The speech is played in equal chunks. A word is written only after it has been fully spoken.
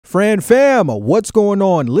Fran fam, what's going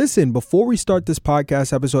on? Listen, before we start this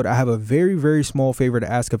podcast episode, I have a very, very small favor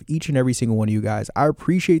to ask of each and every single one of you guys. I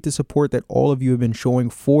appreciate the support that all of you have been showing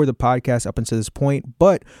for the podcast up until this point,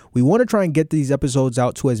 but we want to try and get these episodes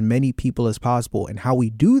out to as many people as possible. And how we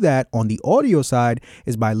do that on the audio side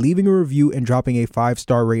is by leaving a review and dropping a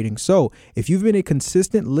 5-star rating. So if you've been a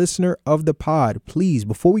consistent listener of the pod, please,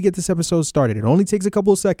 before we get this episode started, it only takes a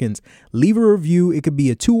couple of seconds, leave a review. It could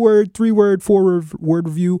be a 2-word, 3-word, 4-word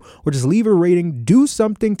review, or just leave a rating. Do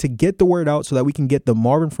something to get the word out so that we can get the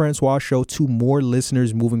Marvin Francois show to more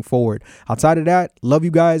listeners moving forward. Outside of that, love you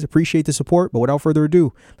guys, appreciate the support, but without further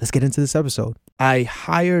ado, let's get into this episode. I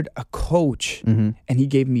hired a coach and he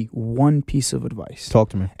gave me one piece of advice. Talk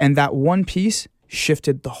to me. And that one piece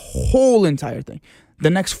shifted the whole entire thing. The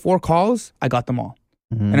next 4 calls, I got them all.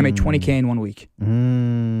 And I made $20K in 1 week.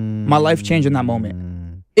 My life changed in that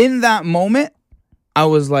moment. In that moment, I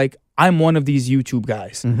was like, I'm one of these YouTube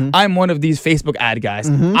guys. I'm one of these Facebook ad guys.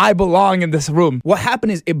 I belong in this room. What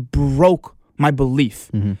happened is it broke my belief.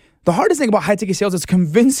 The hardest thing about high ticket sales is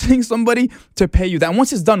convincing somebody to pay you that.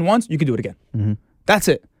 Once it's done once, you can do it again. That's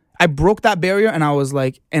it. I broke that barrier and I was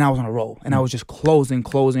like, and I was on a roll and I was just closing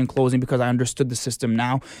because I understood the system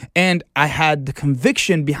now. And I had the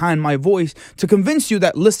conviction behind my voice to convince you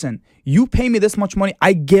that, listen, you pay me this much money,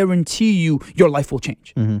 I guarantee you your life will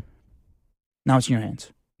change. Now it's in your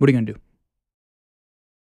hands. What are you going to do?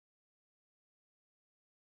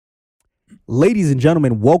 Ladies and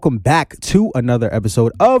gentlemen, welcome back to another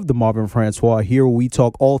episode of the Marvin Francois. Here we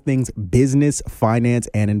talk all things business, finance,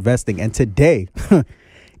 and investing. And today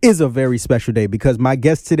is a very special day because my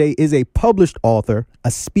guest today is a published author, a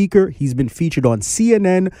speaker. He's been featured on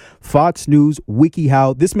CNN, Fox News,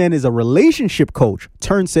 WikiHow. This man is a relationship coach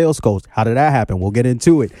turned sales coach. How did that happen? We'll get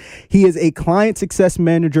into it. He is a client success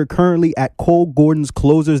manager currently at Cole Gordon's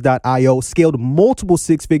Closers.io, scaled multiple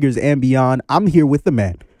 6 figures and beyond. I'm here with the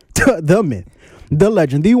man, the myth, the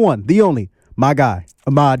legend, the one, the only, my guy,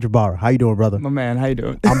 Imad Jbara. How you doing, brother? My man, how you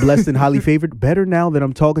doing? I'm blessed and highly favored. Better now that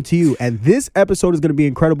I'm talking to you. And this episode is going to be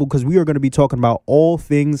incredible because we are going to be talking about all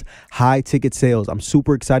things high ticket sales. I'm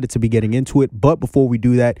super excited to be getting into it. But before we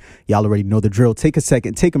do that, y'all already know the drill. Take a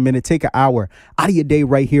second, take a minute, take an hour out of your day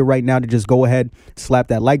right here, right now to just go ahead, slap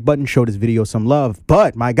that like button, show this video some love.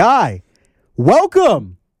 But my guy,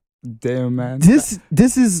 welcome. Damn, man. This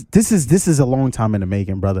is a long time in the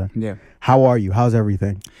making, brother. Yeah. How are you? How's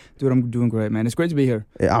everything? Dude, I'm doing great, man. It's great to be here.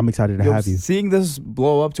 I'm excited to have you. Seeing this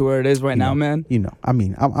blow up to where it is right now, man. You know, I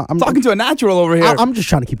mean, I'm talking to a natural over here. I'm just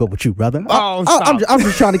trying to keep up with you, brother. Oh, stop. I'm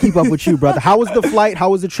just trying to keep up with you, brother. How was the flight?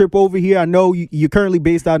 How was the trip over here? I know you're currently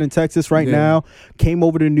based out in Texas right now. Came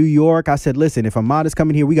over to New York. I said, listen, if Imad is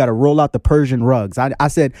coming here, we got to roll out the Persian rugs. I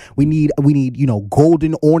said, we need,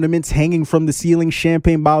 golden ornaments hanging from the ceiling,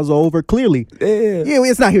 champagne bottles all over. Clearly, yeah,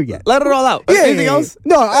 it's not here yet. Let it all out. Anything else?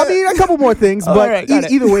 No, I mean, a couple more things, but right,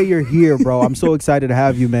 either way, you're here, bro. I'm so excited to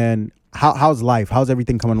have you, man. How's life? How's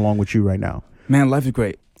everything coming along with you right now? Man, life is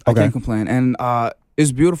great. I can't complain. And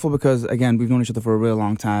it's beautiful because, again, we've known each other for a real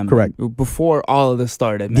long time. Correct. Before all of this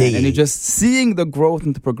started, man. And you're just seeing the growth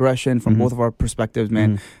and the progression from both of our perspectives,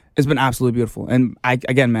 man. It's been absolutely beautiful. And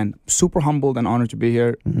again, man, super humbled and honored to be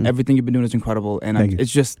here. Everything you've been doing is incredible. And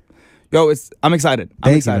it's just... I'm excited.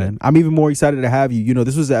 I'm excited. You, man. I'm even more excited to have you. You know,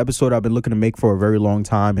 this was an episode I've been looking to make for a very long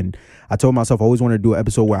time. And I told myself I always wanted to do an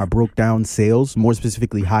episode where I broke down sales, more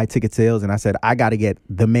specifically high ticket sales. And I said, I got to get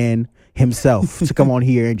the man himself to come on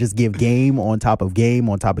here and just give game on top of game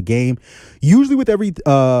on top of game. Usually with every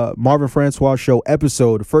Marvin Francois show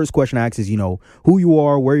episode, the first question I ask is, who you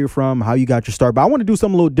are, where you're from, how you got your start. But I want to do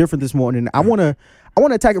something a little different this morning. I want to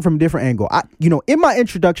attack it from a different angle. In my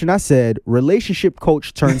introduction, I said relationship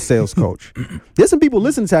coach turned sales coach. There's some people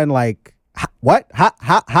listening to that and like, what?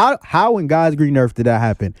 How in God's green earth did that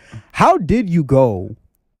happen? How did you go,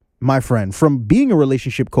 my friend, from being a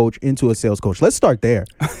relationship coach into a sales coach? Let's start there.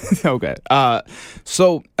 Okay.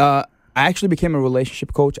 So I actually became a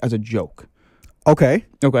relationship coach as a joke. Okay.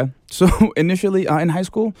 So initially in high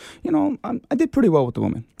school, I did pretty well with the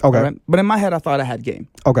women. Okay. Right? But in my head, I thought I had game.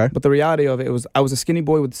 Okay. But the reality of it was I was a skinny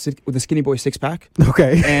boy with a skinny boy 6-pack.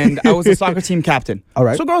 Okay. And I was the soccer team captain. All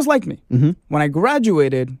right. So girls liked me. When I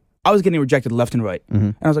graduated, I was getting rejected left and right.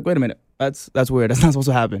 And I was like, wait a minute, that's weird. That's not supposed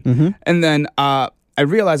to happen. And then I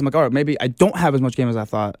realized, I'm like, all right, maybe I don't have as much game as I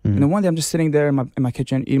thought. And then one day I'm just sitting there in my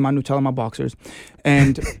kitchen, eating my Nutella and my boxers.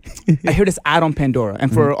 And I hear this ad on Pandora.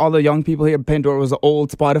 And for all the young people here, Pandora was the old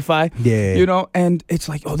Spotify. Yeah. And it's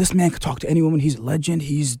like, oh, this man could talk to any woman. He's a legend.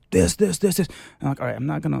 He's this. And I'm like, all right, I'm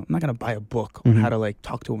not gonna buy a book on how to like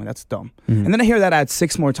talk to a woman. That's dumb. And then I hear that ad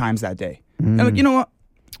 6 more times that day. And I'm like, you know what?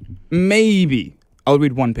 Maybe I'll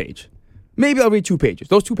read one page. maybe I'll read 2 pages.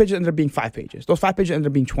 Those 2 pages ended up being 5 pages. Those 5 pages ended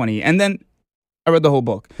up being 20. And then I read the whole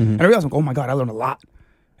book. And I realized, like, oh my God, I learned a lot.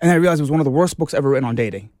 And then I realized it was one of the worst books ever written on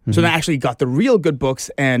dating. So then I actually got the real good books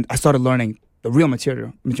and I started learning the real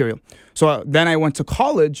material. So then I went to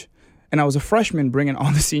college and I was a freshman bringing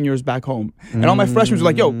all the seniors back home. And all my freshmen were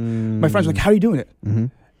like, yo, my friends were like, how are you doing it?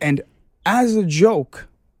 And as a joke,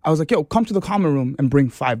 I was like, yo, come to the common room and bring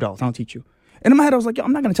 $5. I'll teach you. And in my head, I was like, yo,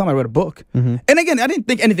 I'm not going to tell them I read a book. And again, I didn't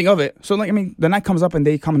think anything of it. So like, I mean, the night comes up and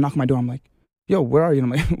they come and knock on my door. I'm like, yo, where are you?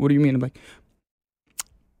 And I'm like, what do you mean? I'm like,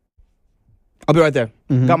 I'll be right there.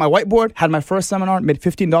 Got my whiteboard, had my first seminar, made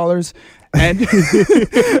 $15. And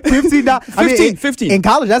 $15. 15. In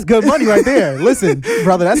college, that's good money right there. Listen,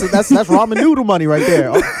 brother, that's ramen noodle money right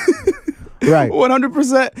there. Right.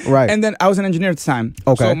 100%. Right. And then I was an engineer at the time.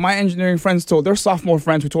 Okay. So my engineering friends told their sophomore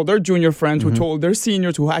friends, who told their junior friends, who told their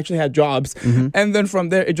seniors who actually had jobs. And then from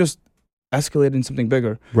there, it just escalated into something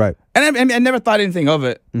bigger. Right. And I never thought anything of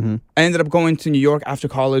it. I ended up going to New York after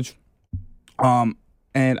college.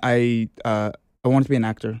 And I wanted to be an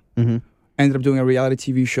actor. I ended up doing a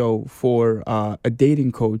reality TV show for a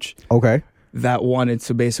dating coach. Okay. That wanted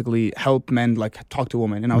to basically help men like talk to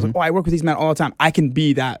women. And I was like, oh, I work with these men all the time. I can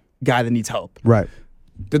be that guy that needs help. Right.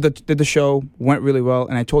 Did the show, went really well.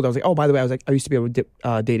 And I told her, I was like, oh, by the way, I used to be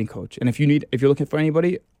a dating coach. And if you're looking for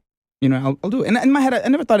anybody, you know, I'll do it. And in my head, I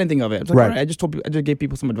never thought anything of it. I was like, all right, I just gave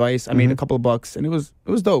people some advice. I made a couple of bucks and it was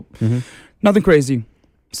dope. Nothing crazy.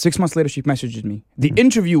 6 months later, she messages me. The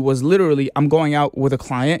interview was literally, I'm going out with a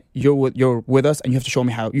client. You're with us, and you have to show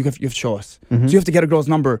me how. You have to show us. So you have to get a girl's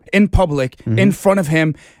number in public, in front of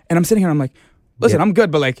him. And I'm sitting here, I'm like, listen, I'm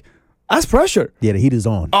good, but like, that's pressure. Yeah, the heat is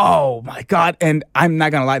on. Oh my God! And I'm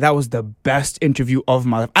not gonna lie, that was the best interview of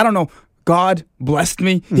my life. I don't know. God blessed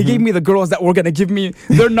me. He gave me the girls that were going to give me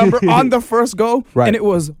their number on the first go. Right. And it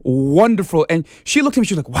was wonderful. And she looked at me,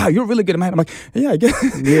 she was like, wow, you're really good at math. I'm like, yeah, I guess.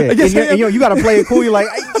 Yeah. And you got to play it cool. You're like,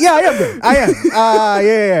 yeah, I am good. I am.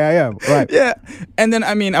 Yeah, I am. Right. Yeah. And then,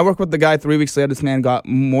 I mean, I worked with the guy 3 weeks later. This man got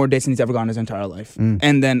more dates than he's ever gotten in his entire life.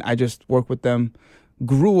 And then I just worked with them,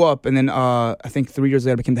 grew up. And then I think 3 years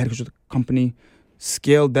later, I became the head coach of the company,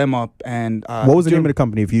 scaled them up. And what was the name of the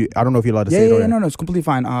company? I don't know if you're allowed to say it. No, it's completely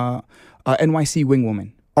fine. NYC Wing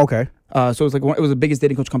Woman. Okay. So it was it was the biggest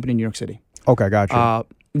dating coach company in New York City. Okay, gotcha.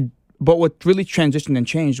 But what really transitioned and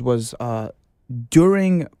changed was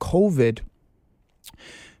during COVID.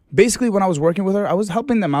 Basically, when I was working with her, I was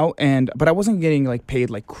helping them out, but I wasn't getting like paid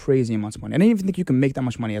like crazy amounts of money. I didn't even think you can make that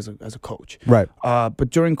much money as a coach. Right. But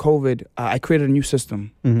during COVID, I created a new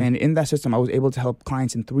system, and in that system, I was able to help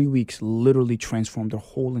clients in 3 weeks literally transform their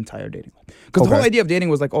whole entire dating life. Because the whole idea of dating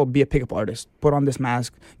was like, oh, be a pickup artist, put on this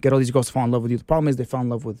mask, get all these girls to fall in love with you. The problem is they fell in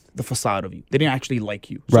love with the facade of you. They didn't actually like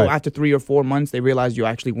you. So after 3 or 4 months, they realized you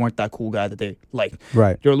actually weren't that cool guy that they liked.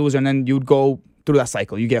 Right. You're a loser, and then you'd go through that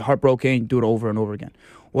cycle. You get heartbroken, do it over and over again.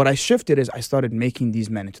 What I shifted is I started making these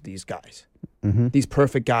men into these guys. These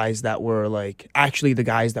perfect guys that were like actually the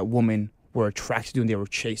guys that women were attracted to and they were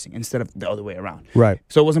chasing instead of the other way around. Right.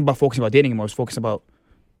 So it wasn't about focusing about dating anymore. It was focusing about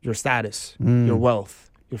your status, your wealth,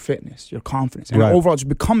 your fitness, your confidence. And overall just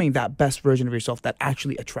becoming that best version of yourself that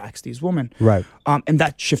actually attracts these women. Right. And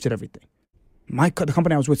that shifted everything. The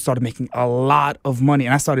company I was with started making a lot of money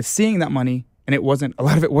and I started seeing that money and a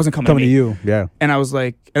lot of it wasn't coming to you. Yeah. And I was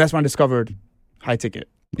like, and that's when I discovered high ticket.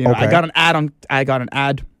 You know, I got an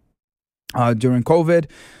ad during COVID.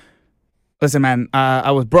 Listen, man,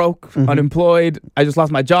 I was broke, unemployed. I just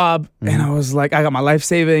lost my job, and I was like, I got my life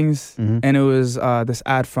savings, and it was this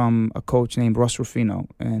ad from a coach named Russ Rufino.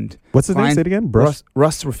 And what's his name? Say it again. Russ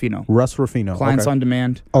Rufino. Russ Rufino. Clients on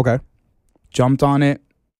demand. Okay. Jumped on it.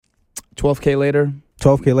 12K later.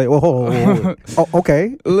 12K later. Oh,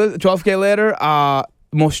 okay. 12K later.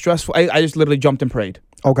 Most stressful. I just literally jumped and prayed.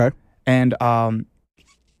 Okay. And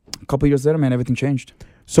a couple years later, man, everything changed.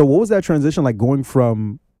 So what was that transition like going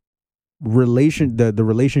from the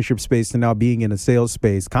relationship space to now being in a sales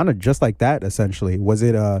space? Kind of just like that, essentially. Was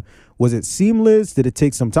it seamless? Did it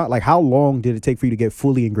take some time? Like how long did it take for you to get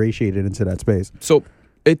fully ingratiated into that space? So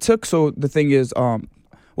the thing is, well,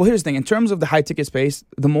 here's the thing. In terms of the high ticket space,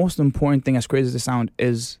 the most important thing, as crazy as it sounds,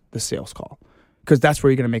 is the sales call. Because that's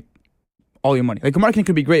where you're going to make all your money. Like marketing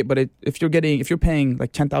could be great, but if you're paying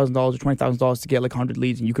like $10,000 or $20,000 to get like 100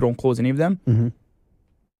 leads and you don't close any of them, right?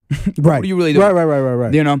 What are you really doing?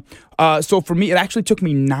 Right. You know. So for me, it actually took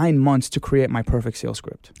me 9 months to create my perfect sales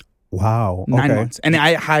script. Wow. 9 months, and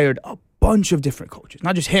I hired a bunch of different coaches.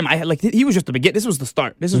 Not just him. I had he was just the beginning. This was the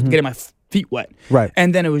start. This was getting my feet wet. Right.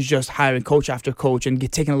 And then it was just hiring coach after coach and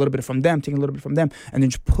taking a little bit from them, and then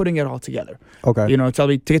just putting it all together. Okay. You know,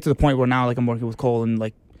 to get to the point where now like I'm working with Cole and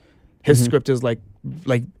like. His script is like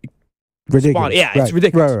Ridiculous. Yeah, it's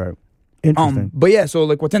ridiculous. Right. Interesting. But yeah, so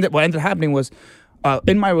like what ended up happening was,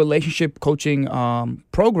 in my relationship coaching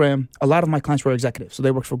program, a lot of my clients were executives. So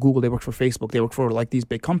they worked for Google, they worked for Facebook, they worked for like these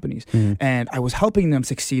big companies. And I was helping them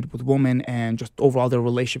succeed with women and just overall their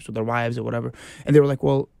relationships with their wives or whatever. And they were like,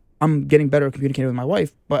 well, I'm getting better at communicating with my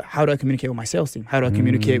wife, but how do I communicate with my sales team? How do I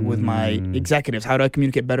communicate with my executives? How do I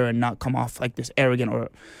communicate better and not come off like this arrogant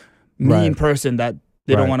or mean person that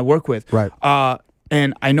they don't want to work with? Right.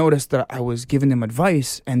 And I noticed that I was giving them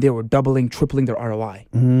advice and they were doubling, tripling their ROI.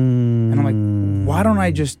 And I'm like, why don't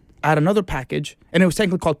I just add another package? And it was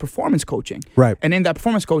technically called performance coaching. Right. And in that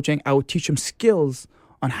performance coaching, I would teach them skills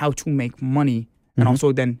on how to make money and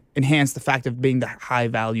also then enhance the fact of being the high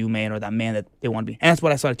value man or that man that they want to be. And that's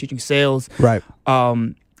what I started teaching sales. Right.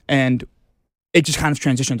 And it just kind of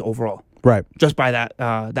transitioned overall. Right. Just by that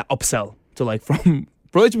upsell to like from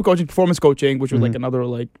relationship coaching, performance coaching, which was like another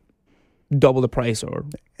like double the price or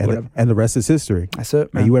whatever. And the rest is history. That's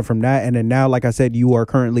it, man. And you went from that, and then now, like I said, you are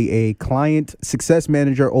currently a client success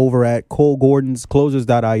manager over at Cole Gordon's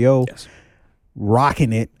Closers.io. Yes.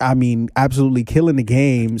 Rocking it. I mean, absolutely killing the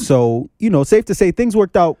game. So, safe to say things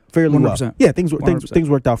worked out fairly 100%. well. Yeah, things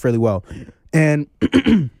worked out fairly well. And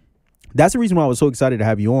that's the reason why I was so excited to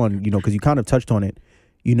have you on, because you kind of touched on it.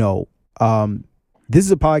 This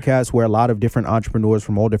is a podcast where a lot of different entrepreneurs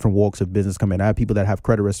from all different walks of business come in. I have people that have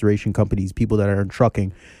credit restoration companies, people that are in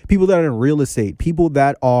trucking, people that are in real estate, people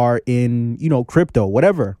that are in, crypto,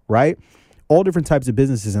 whatever, right? All different types of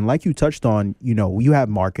businesses. And like you touched on, you have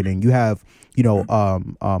marketing, you have,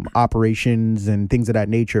 operations and things of that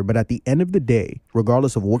nature. But at the end of the day,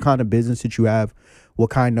 regardless of what kind of business that you have, what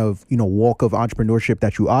kind of, walk of entrepreneurship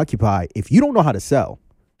that you occupy, if you don't know how to sell,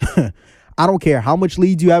 I don't care how much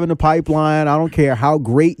leads you have in the pipeline. I don't care how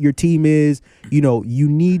great your team is. You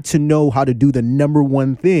need to know how to do the number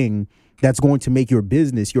one thing that's going to make your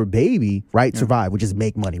business, your baby, right, survive, which is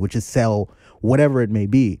make money, which is sell, whatever it may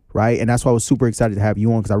be, right? And that's why I was super excited to have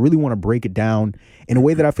you on, because I really want to break it down in a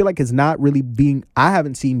way that I feel like is not really I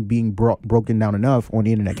haven't seen being broken down enough on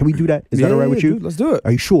the internet. Can we do that? Is that all right with you? Dude, let's do it.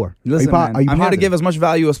 Are you sure? Listen, man, I'm here to give as much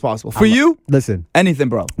value as possible. For you, listen, anything,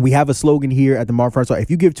 bro. We have a slogan here at the Mark First. So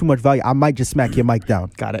if you give too much value, I might just smack your mic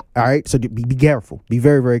down. Got it. All right. So be careful. Be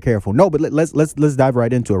very, very careful. No, but let's dive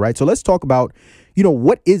right into it. Right. So let's talk about,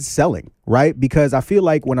 what is selling, right? Because I feel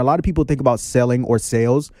like when a lot of people think about selling or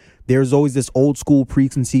sales, there's always this old school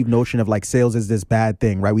preconceived notion of like sales is this bad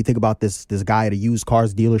thing, right? We think about this guy at a used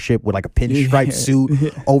cars dealership with like a pinstripe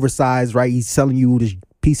suit, oversized, right? He's selling you this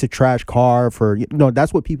piece of trash car for,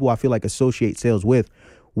 that's what people I feel like associate sales with.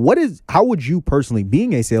 How would you personally,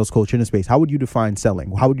 being a sales coach in a space, how would you define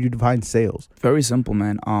selling? How would you define sales? Very simple,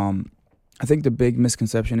 man. I think the big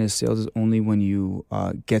misconception is sales is only when you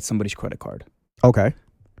get somebody's credit card. Okay.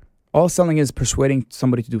 All selling is persuading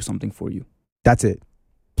somebody to do something for you. That's it.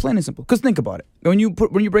 Plain and simple. Because think about it. When you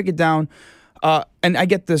break it down, and I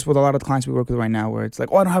get this with a lot of the clients we work with right now, where it's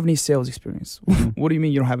like, I don't have any sales experience. What do you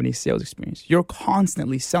mean you don't have any sales experience? You're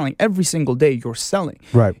constantly selling. Every single day you're selling.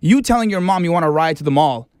 Right. You telling your mom you want to ride to the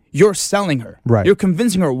mall, you're selling her. Right. You're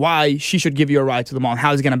convincing her why she should give you a ride to the mall and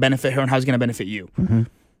how it's going to benefit her and how it's going to benefit you. Mm-hmm.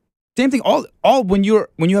 Same thing. All when you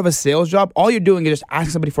have a sales job, all you're doing is just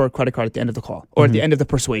asking somebody for a credit card at the end of the call or at the end of the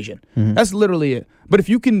persuasion. That's literally it. But if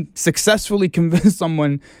you can successfully convince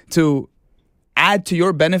someone to add to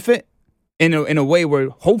your benefit in a way where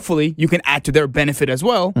hopefully you can add to their benefit as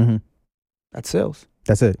well, that's sales.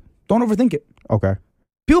 That's it. Don't overthink it. Okay.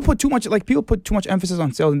 People put too much emphasis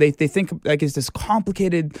on sales, and they think like it's this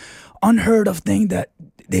complicated, unheard of thing that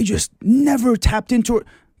they just never tapped into it.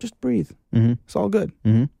 Just breathe. It's all good.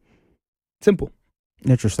 Simple.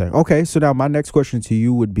 Interesting. Okay, so now my next question to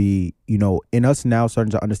you would be, in us now starting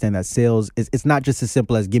to understand that sales it's not just as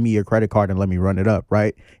simple as give me your credit card and let me run it up,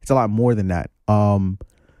 right? It's a lot more than that.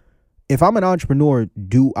 If I'm an entrepreneur,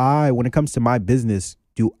 when it comes to my business,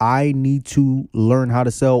 do I need to learn how to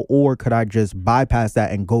sell, or could I just bypass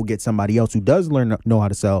that and go get somebody else who does know how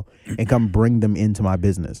to sell and come bring them into my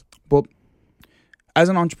business? Well, as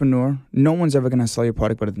an entrepreneur, no one's ever going to sell your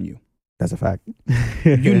product better than you. That's a fact.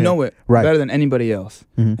 You know it right. better than anybody else.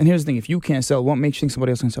 And here's the thing. If you can't sell, what makes you think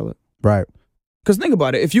somebody else can sell it? Right. Because think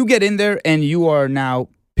about it. If you get in there and you are now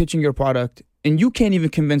pitching your product and you can't even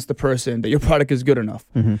convince the person that your product is good enough,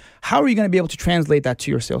 how are you going to be able to translate that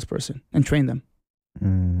to your salesperson and train them?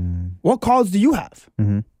 What calls do you have?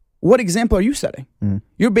 What example are you setting?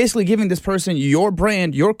 You're basically giving this person your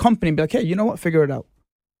brand, your company, and be like, hey, you know what? Figure it out.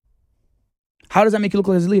 How does that make you look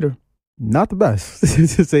like as a leader? not the best,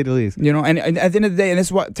 to say the least. You know, and at the end of the day, and this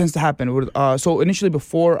is what tends to happen. So initially,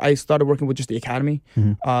 before I started working with just the academy,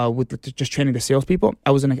 with just training the salespeople,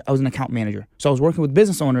 I was an account manager. So I was working with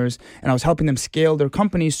business owners, and I was helping them scale their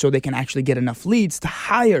companies so they can actually get enough leads to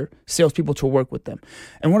hire salespeople to work with them.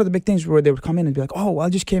 And one of the big things where they would come in and be like, "Oh, well, I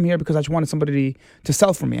just came here because I just wanted somebody to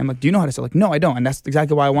sell for me." I'm like, "Do you know how to sell?" Like, "No, I don't." And that's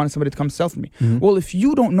exactly why I wanted somebody to come sell for me. Well, if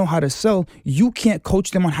you don't know how to sell, you can't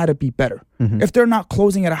coach them on how to be better. If they're not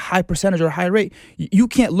closing at a high percentage or a high rate, you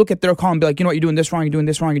can't look at their call and be like, "You know what, you're doing this wrong, you're doing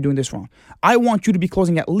this wrong, you're doing this wrong." I want you to be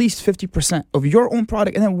closing at least 50% of your own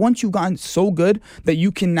product. And then once you've gotten so good that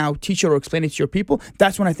you can now teach it or explain it to your people,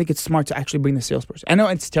 that's when I think it's smart to actually bring the salesperson. I know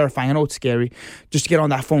it's terrifying. I know it's scary just to get on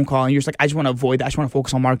that phone call and you're just like, "I just want to avoid that. I just want to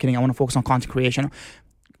focus on marketing. I want to focus on content creation."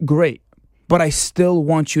 Great. But I still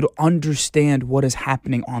want you to understand what is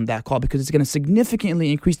happening on that call, because it's going to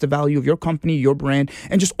significantly increase the value of your company, your brand,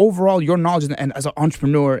 and just overall your knowledge and as an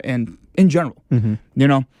entrepreneur and in general. You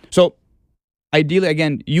know? So ideally,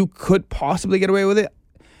 again, you could possibly get away with it.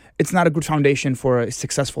 It's not a good foundation for a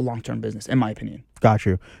successful long-term business, in my opinion. Got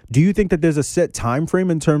you. Do you think that there's a set time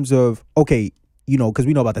frame in terms of, okay, you know, because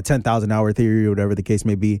we know about the 10,000 hour theory or whatever the case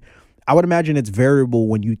may be. I would imagine it's variable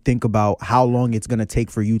when you think about how long it's going to take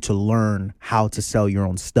for you to learn how to sell your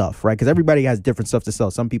own stuff, right? Because everybody has different stuff to sell.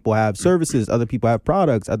 Some people have services, other people have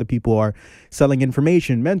products, other people are selling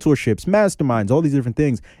information, mentorships, masterminds, all these different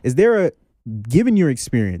things. Is there a, given your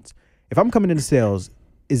experience, if I'm coming into sales,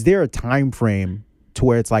 is there a time frame to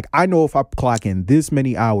where it's like, I know if I clock in this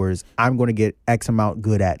many hours, I'm going to get X amount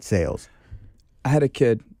good at sales? I had a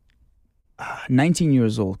kid, 19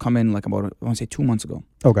 years old, come in like about, I want to say 2 months ago.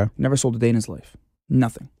 Okay. Never sold a day in his life.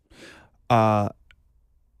 Nothing.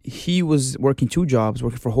 He was working 2 jobs,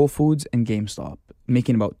 working for Whole Foods and GameStop,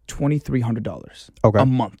 making about $2,300 a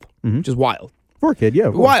month, which is wild. For a kid, yeah.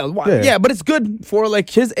 Wild. Yeah, but it's good for like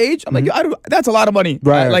his age. I'm like, that's a lot of money.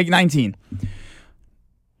 Right. Like 19.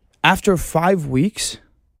 After 5 weeks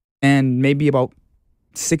and maybe about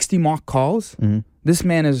 60 mock calls, this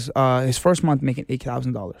man is his first month making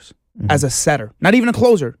 $8,000 as a setter, not even a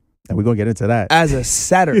closer. And we're going to get into that. As a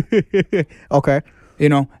setter. Okay. You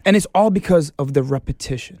know, and it's all because of the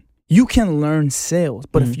repetition. You can learn sales,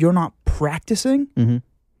 but if you're not practicing, you're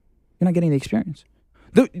not getting the experience.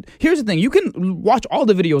 Here's the thing. You can watch all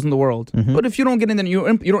the videos in the world, but if you don't get in there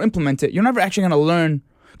and you don't implement it, you're never actually going to learn.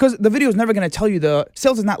 Because the video is never going to tell you the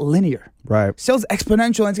sales is not linear. Right. Sales is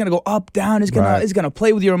exponential, and it's going to go up, down. It's going to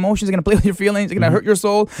play with your emotions. It's going to play with your feelings. It's going to hurt your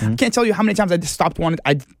soul. I can't tell you how many times I just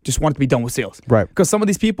I just wanted to be done with sales. Right. Because some of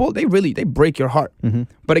these people, they break your heart.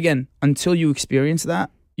 But again, until you experience that,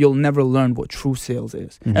 you'll never learn what true sales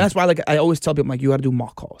is. And that's why, like, I always tell people, like, you got to do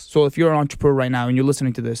mock calls. So if you're an entrepreneur right now and you're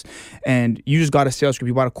listening to this and you just got a sales script,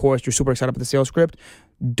 you bought a course, you're super excited about the sales script,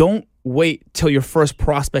 don't wait till your first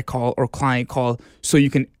prospect call or client call so you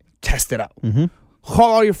can test it out.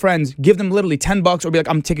 Call all your friends, give them literally $10 or be like,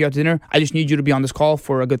 "I'm taking you out to dinner. I just need you to be on this call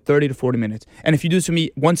for a good 30 to 40 minutes. And if you do this to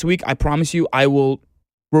me once a week, I promise you, I will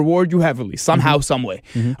reward you heavily, somehow, some way."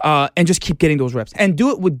 And just keep getting those reps. And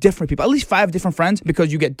do it with different people, at least 5 different friends,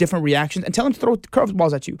 because you get different reactions, and tell them to throw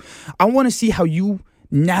curveballs at you. I want to see how you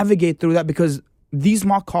navigate through that, because these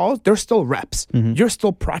mock calls, they're still reps. You're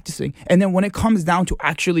still practicing. And then when it comes down to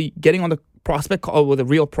actually getting on the prospect call with a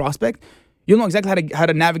real prospect, you'll know exactly how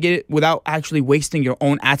to navigate it without actually wasting your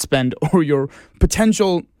own ad spend or your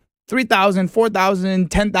potential $3,000, $4,000,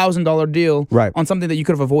 $10,000 deal on something that you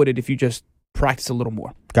could have avoided if you just practice a little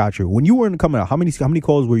more. Got you. When you were coming out, how many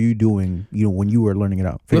calls were you doing? You know, when you were learning it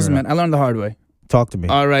out. Listen, man, I learned the hard way. Talk to me.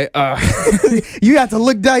 All right. You had to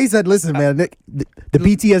look down. He said, "Listen, man, the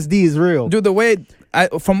PTSD is real." Dude, the way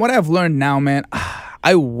from what I've learned now, man,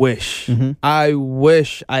 I wish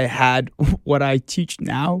I had what I teach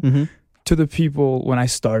now. To the people when I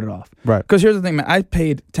started off. Right. Because here's the thing, man. I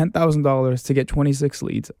paid $10,000 to get 26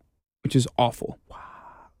 leads, which is awful. Wow.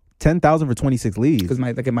 $10,000 for 26 leads? Because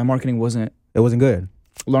my marketing wasn't good.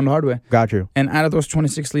 Learned the hard way. Got you. And out of those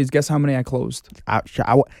 26 leads, guess how many I closed?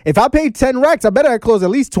 If I paid 10 racks, I better I close at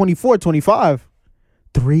least 24, 25.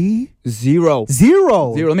 3? 0.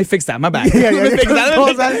 Let me fix that. My bad. Let me fix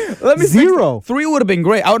that. Let me 0. 3 would have been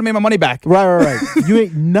great. I would have made my money back. Right. You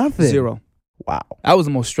ain't nothing. 0. Wow. That was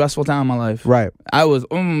the most stressful time of my life. Right. I was,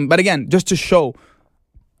 but again, just to show,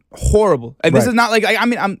 horrible. And this is not like, I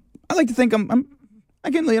like to think I'm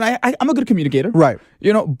a good communicator. Right.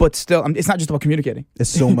 You know, but still, it's not just about communicating. There's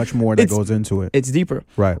so much more that goes into it. It's deeper.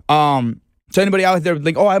 Right. So anybody out there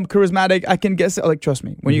like, "Oh, I'm charismatic, I can guess it." Like, trust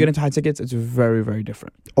me, when you get into high tickets, it's very, very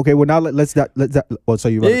different. Okay, well now let's well, so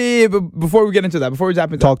you yeah, but before we get into that, before we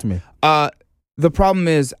zap into talk to me. The problem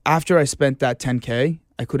is, after I spent that $10K,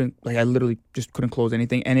 I literally just couldn't close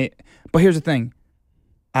anything. But here's the thing.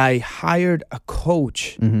 I hired a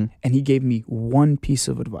coach and he gave me one piece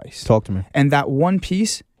of advice. Talk to me. And that one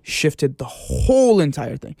piece shifted the whole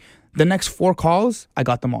entire thing. The next 4 calls, I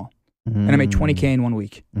got them all. And I made 20K in 1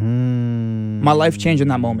 week. My life changed in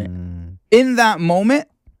that moment. In that moment,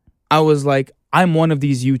 I was like, I'm one of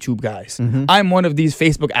these YouTube guys. I'm one of these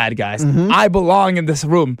Facebook ad guys. I belong in this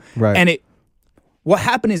room. Right. And what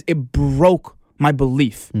happened is it broke my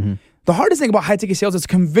belief. The hardest thing about high ticket sales is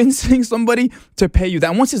convincing somebody to pay you that.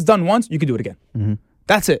 And once it's done once, you can do it again.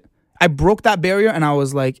 That's it. I broke that barrier and I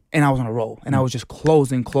was on a roll. And I was just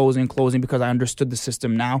closing because I understood the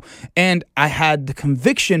system now. And I had the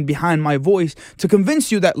conviction behind my voice to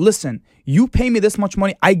convince you that, listen, you pay me this much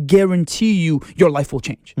money, I guarantee you your life will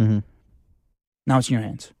change. Now it's in your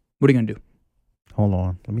hands. What are you going to do? Hold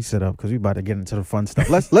on. Let me sit up because we about to get into the fun stuff.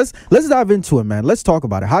 Let's dive into it, man. Let's talk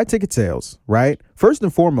about it. High ticket sales, right? First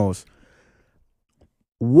and foremost,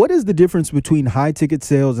 what is the difference between high ticket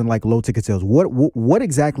sales and like low ticket sales? What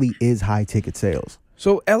exactly is high ticket sales?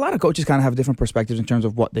 So a lot of coaches kind of have different perspectives in terms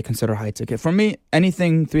of what they consider high ticket. For me,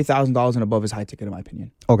 anything $3,000 and above is high ticket in my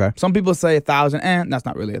opinion. Okay. Some people say 1,000, that's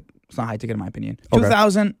not really it's not high ticket in my opinion. Okay.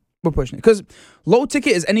 2,000, we're pushing it. Because low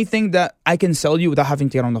ticket is anything that I can sell you without having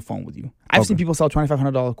to get on the phone with you. I've seen people sell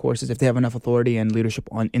 $2,500 courses if they have enough authority and leadership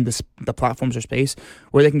in the platforms or space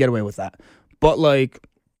where they can get away with that. But like,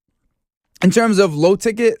 in terms of low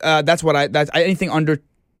ticket, that's anything under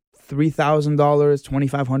 $3,000,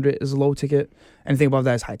 $2,500 is low ticket. Anything above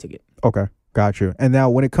that is high ticket. Okay, got you. And now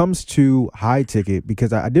when it comes to high ticket,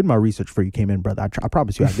 because I did my research before you came in, brother. I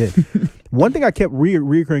promise you I did. One thing I kept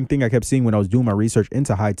reoccurring thing I kept seeing when I was doing my research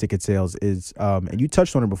into high ticket sales is, and you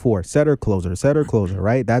touched on it before, setter closer,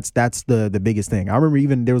 right? That's the biggest thing. I remember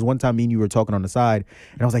even there was one time me and you were talking on the side,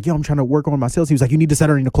 and I was like, yo, I'm trying to work on my sales. He was like, you need a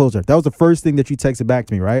setter and a closer. That was the first thing that you texted back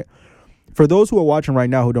to me, right? For those who are watching right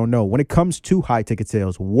now who don't know, when it comes to high ticket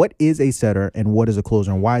sales, what is a setter and what is a closer,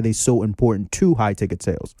 and why are they so important to high ticket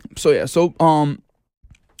sales? So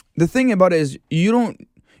the thing about it is you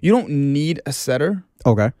don't need a setter.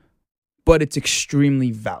 Okay. But it's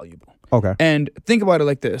extremely valuable. Okay. And think about it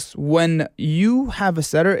like this. When you have a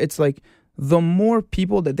setter, it's like the more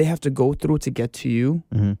people that they have to go through to get to you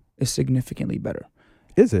is significantly better.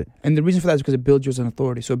 Is it? And the reason for that is because it builds you as an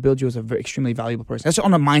authority. So it builds you as a very extremely valuable person. That's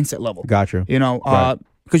on a mindset level. Gotcha. You know,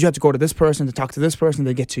 because you have to go to this person to talk to this person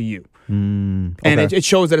to get to you. Okay. And it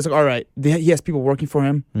shows that it's like, all right, he has people working for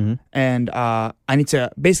him. And I need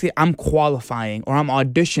to, basically, I'm qualifying or I'm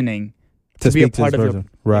auditioning to be a part of your,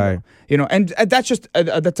 right? You know, and that's just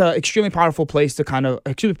that's an extremely powerful place to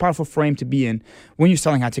extremely powerful frame to be in when you're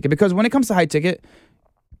selling high ticket. Because when it comes to high ticket,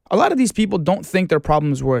 a lot of these people don't think their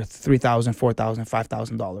problem is worth $3,000, $4,000,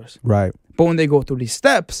 $5,000. Right. But when they go through these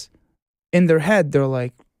steps, in their head they're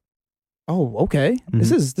like, "Oh, okay,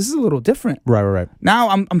 this is a little different." Right. Now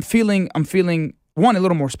I'm feeling one, a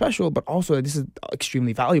little more special, but also this is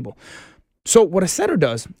extremely valuable. So what a setter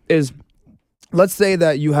does is, let's say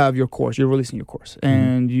that you have your course, you're releasing your course,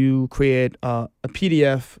 and you create a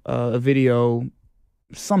PDF, a video,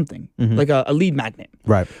 something like a lead magnet.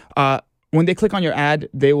 Right. When they click on your ad,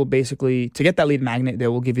 they will basically, to get that lead magnet, they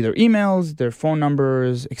will give you their emails, their phone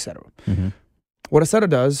numbers, etc. What a setter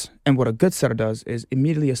does, and what a good setter does, is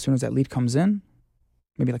immediately as soon as that lead comes in,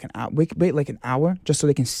 maybe like an hour, wait like an hour, just so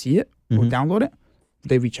they can see it or download it,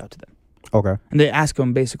 they reach out to them. Okay. And they ask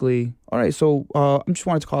them basically, all right, so I just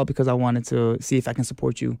wanted to call because I wanted to see if I can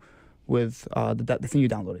support you with the thing you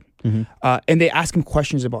downloaded. And they ask them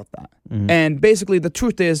questions about that. And basically the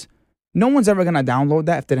truth is, no one's ever gonna download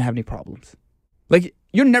that if they didn't have any problems. Like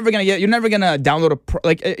you're never gonna download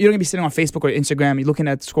you're gonna be sitting on Facebook or Instagram, you're looking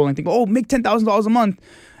at scrolling, thinking, oh, make $10,000 a month,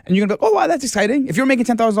 and you're gonna be like, oh wow, that's exciting. If you're making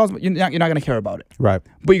 $10,000, you're not gonna care about it, right?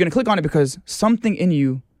 But you're gonna click on it because something in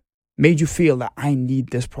you made you feel that I need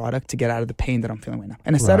this product to get out of the pain that I'm feeling right now.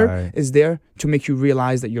 And a setter is there to make you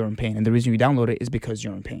realize that you're in pain, and the reason you download it is because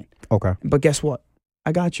you're in pain. Okay. But guess what?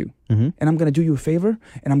 I got you, and I'm gonna do you a favor,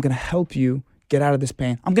 and I'm gonna help you get out of this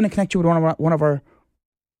pain. I'm going to connect you with one of our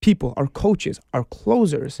people, our coaches, our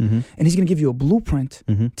closers, and he's going to give you a blueprint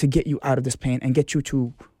to get you out of this pain and get you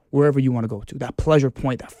to wherever you want to go to, that pleasure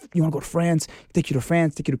point. That you want to go to France, take you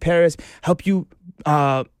to Paris, help you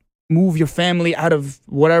move your family out of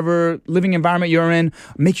whatever living environment you're in,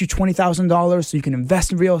 make you $20,000 so you can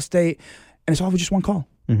invest in real estate, and it's all with just one call.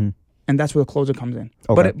 And And that's where the closer comes in.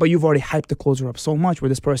 Okay. But you've already hyped the closer up so much where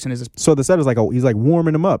this person is... So the setter's like, he's like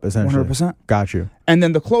warming him up, essentially. 100%. Got you. And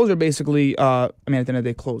then the closer basically, at the end of the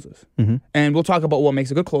day, closes. Mm-hmm. And we'll talk about what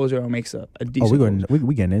makes a good closer or makes a decent closer.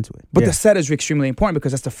 We getting into it. But the setter is extremely important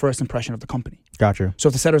because that's the first impression of the company. Got you. So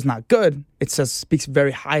if the setter's not good, it speaks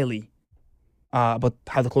very highly about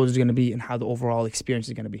how the closer is going to be and how the overall experience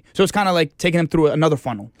is going to be. So it's kind of like taking them through another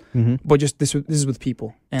funnel, but just this is with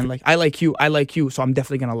people. And like, I like you, so I'm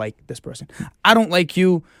definitely going to like this person. I don't like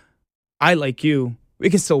you, I like you.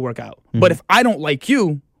 It can still work out. Mm-hmm. But if I don't like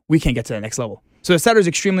you, we can't get to the next level. So the setter is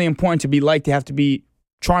extremely important to be liked. They have to be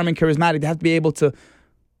charming, charismatic. They have to be able to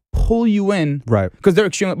pull you in. Right. Because they're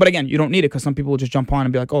extremely, but again, you don't need it because some people will just jump on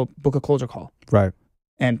and be like, oh, book a closer call. Right.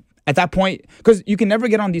 And at that point, because you can never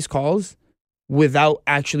get on these calls without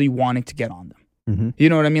actually wanting to get on them. Mm-hmm. You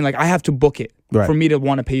know what I mean? Like I have to book it for me to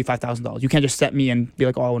want to pay you $5,000. You can't just set me and be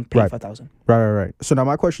like, oh, I want to pay you $5,000. Right. So now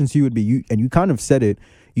my question to you would be, you kind of said it.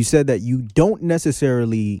 You said that you don't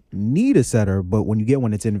necessarily need a setter, but when you get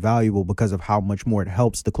one, it's invaluable because of how much more it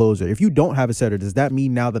helps the closer. If you don't have a setter, does that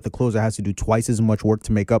mean now that the closer has to do twice as much work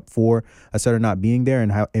to make up for a setter not being there?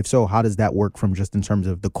 And if so, how does that work from just in terms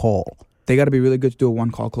of the call? They got to be really good to do a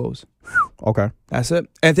 1-call close. Okay. That's it.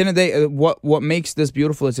 At the end of the day, what makes this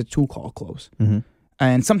beautiful is a 2-call close. Mm-hmm.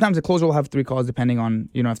 And sometimes the closer will have 3 calls depending on,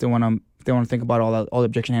 if they want to think about all the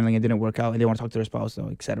objection handling, it didn't work out, and they want to talk to their spouse,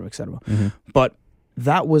 et cetera, et cetera. Mm-hmm. But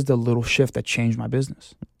that was the little shift that changed my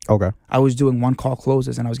business. Okay. I was doing 1-call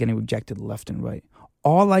closes and I was getting rejected left and right.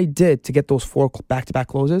 All I did to get those 4 back-to-back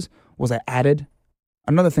closes was I added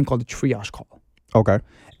another thing called a triage call. Okay.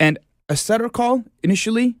 And a setter call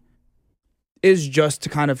initially is just to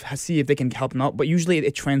kind of see if they can help them out, but usually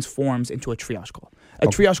it transforms into a triage call. A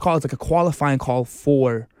triage call is like a qualifying call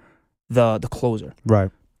for the closer.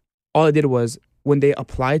 Right. All I did was when they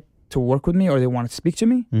applied to work with me or they wanted to speak to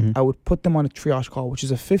me, I would put them on a triage call, which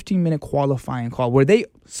is a 15-minute qualifying call where they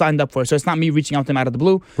signed up for it. So it's not me reaching out to them out of the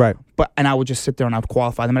blue. Right. And I would just sit there and I would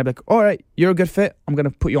qualify them. And I'd be like, all right, you're a good fit. I'm going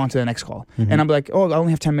to put you on to the next call. Mm-hmm. And I'm like, oh, I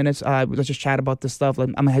only have 10 minutes. Let's just chat about this stuff. Like,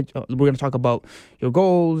 we're going to talk about your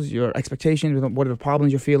goals, your expectations, what are the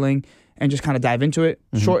problems you're feeling, and just kind of dive into it.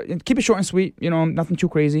 Mm-hmm. Keep it short and sweet, nothing too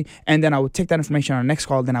crazy. And then I would take that information on our next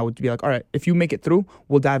call. Then I would be like, all right, if you make it through,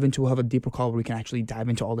 we'll have a deeper call where we can actually dive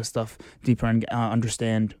into all this stuff deeper and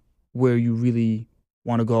understand where you really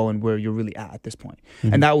want to go and where you're really at this point.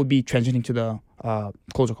 Mm-hmm. And that would be transitioning to the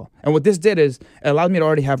closer call. And what this did is it allowed me to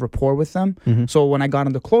already have rapport with them. Mm-hmm. So when I got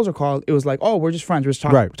on the closer call, it was like, oh, we're just friends. We're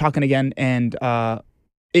just talking again. And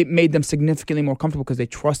it made them significantly more comfortable because they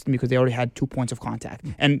trusted me because they already had 2 points of contact.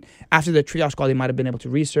 And after the triage call, they might have been able to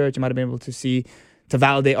research. They might have been able to see, to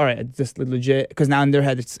validate, all right, it's just legit. Because now in their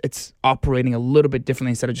head, it's operating a little bit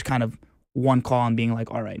differently instead of just kind of 1 call and being like,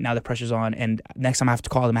 all right, now the pressure's on. And next time I have to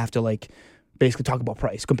call them, I have to basically talk about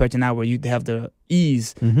price compared to now where they have the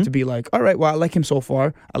ease to be like, all right, well, I like him so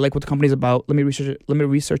far. I like what the company's about. Let me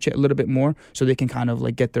research it a little bit more so they can kind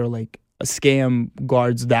of get their scam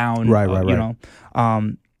guards down.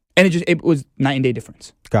 Right. And it was night and day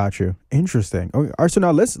difference. Got you. Interesting. Okay. All right, so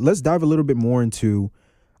now let's dive a little bit more into,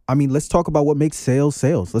 let's talk about what makes sales.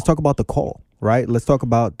 Let's talk about the call, right? Let's talk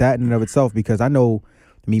about that in and of itself, because I know,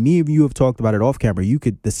 me and you have talked about it off camera.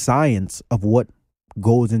 The science of what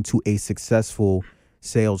goes into a successful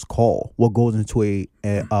sales call, what goes into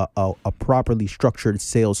a properly structured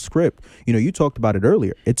sales script. You talked about it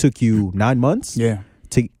earlier. It took you 9 months. Yeah.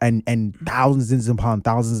 And thousands upon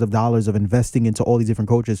thousands of dollars of investing into all these different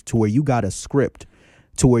coaches to where you got a script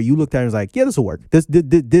to where you looked at it and was like, yeah, this will work.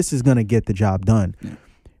 This is going to get the job done. Yeah.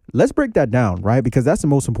 Let's break that down, right? Because that's the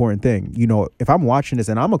most important thing. If I'm watching this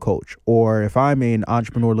and I'm a coach, or if I'm an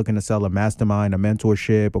entrepreneur looking to sell a mastermind, a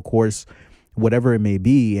mentorship, a course, whatever it may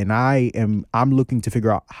be, and I'm looking to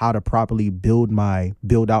figure out how to properly build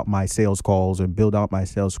out my sales calls and build out my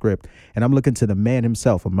sales script, and I'm looking to the man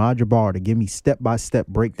himself, Imad Jbara, to give me step-by-step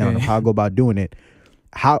breakdown of how I go about doing it.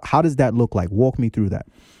 How does that look like? Walk me through that.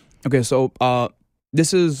 Okay, so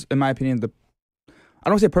this is, in my opinion, I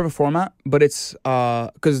don't say perfect format, but it's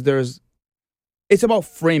because it's about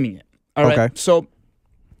framing it. All right. Okay. So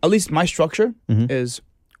at least my structure is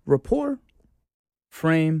rapport,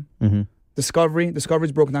 frame, discovery. Discovery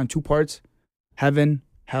is broken down in 2 parts: heaven,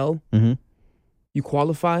 hell. Mm-hmm. You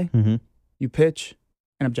qualify, you pitch,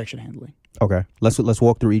 and objection handling. Okay, let's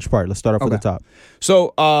walk through each part. Let's start off with the top.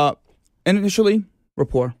 So, initially,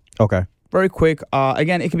 rapport. Okay. Very quick.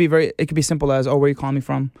 Again, it could be simple as, oh, where are you calling me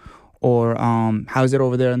from, or how's it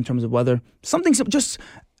over there in terms of weather. Something simple. Just,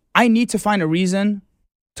 I need to find a reason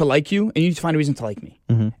to like you, and you need to find a reason to like me,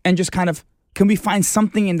 and just kind of, can we find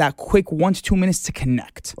something in that quick 1 to 2 minutes to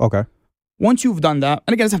connect? Okay. Once you've done that,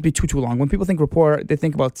 and again, it doesn't have to be too long. When people think rapport, they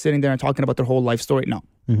think about sitting there and talking about their whole life story. No,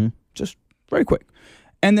 just very quick.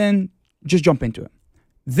 And then just jump into it.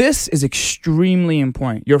 This is extremely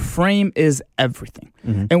important. Your frame is everything.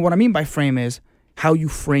 And what I mean by frame is how you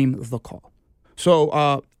frame the call.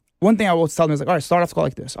 So one thing I will tell them is like, all right, start off the call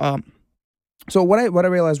like this. So what I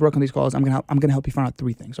realized working on these calls, I'm gonna help you find out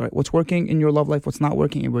 3 things. All right, what's working in your love life, what's not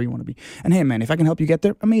working, and where you want to be. And hey, man, if I can help you get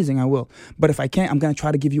there, amazing, I will. But if I can't, I'm gonna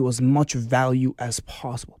try to give you as much value as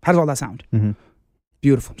possible. How does all that sound?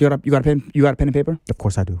 Beautiful. You got a pen and paper? Of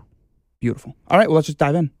course I do. Beautiful. All right, well, let's just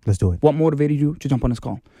dive in. Let's do it. What motivated you to jump on this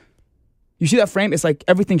call? You see that frame? It's like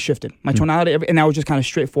everything shifted. My tonality, and now it's just kind of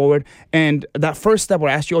straightforward. And that first step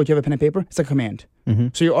where I asked you, oh, do you have a pen and paper? It's a command.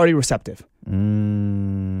 So you're already receptive.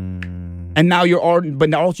 And now you're already, but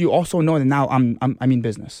now also you also know that now I mean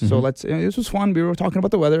business. So this was fun. We were talking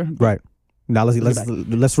about the weather. Right. Now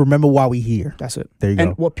let's remember why we're here. That's it. There you go.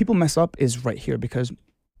 And what people mess up is right here, because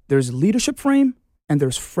there's leadership frame and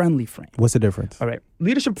there's friendly frame. What's the difference? All right.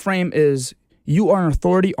 Leadership frame is you are an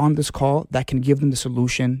authority on this call that can give them the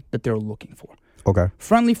solution that they're looking for. Okay.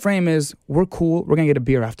 Friendly frame is we're cool. We're going to get a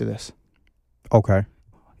beer after this. Okay.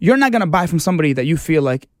 You're not going to buy from somebody that you feel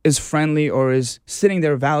like is friendly or is sitting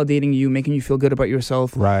there validating you, making you feel good about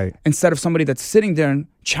yourself. Right. Instead of somebody that's sitting there and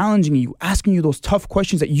challenging you, asking you those tough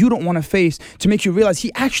questions that you don't want to face to make you realize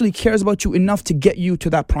he actually cares about you enough to get you to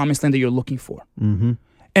that promised land that you're looking for.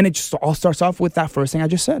 And it just all starts off with that first thing I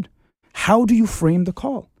just said. How do you frame the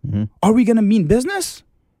call? Are we going to mean business?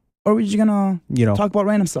 Or are we just going to talk about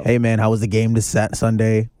random stuff? Hey, man, how was the game this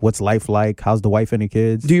Sunday? What's life like? How's the wife and the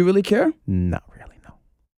kids? Do you really care? Not really, no.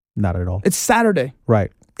 Not at all. It's Saturday.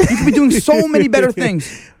 Right. You could be doing so many better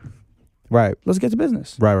things. Right. Let's get to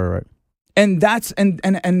business. Right. And that's and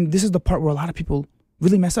this is the part where a lot of people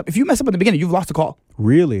really mess up. If you mess up at the beginning, you've lost the call.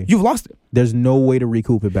 Really? You've lost it. There's no way to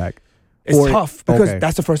recoup it back. It's tough because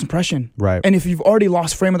that's the first impression. Right. And if you've already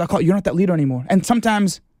lost frame of that call, you're not that leader anymore. And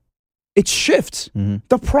sometimes it shifts.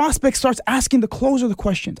 The prospect starts asking the closer the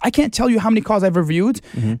questions. I can't tell you how many calls I've reviewed,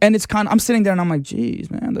 and it's I'm sitting there and I'm like,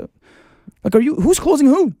 geez, man, who's closing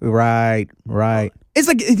who? Right. It's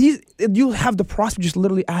like you have the prospect just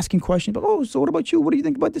literally asking questions. But so what about you? What do you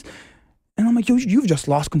think about this? And I'm like, you've just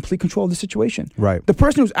lost complete control of the situation. Right. The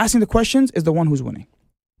person who's asking the questions is the one who's winning.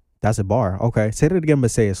 That's a bar. Okay. Say that again,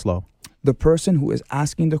 but say it slow. The person who is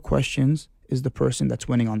asking the questions is the person that's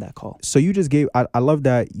winning on that call. So you just gave, I love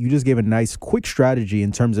that you just gave a nice quick strategy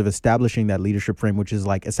in terms of establishing that leadership frame, which is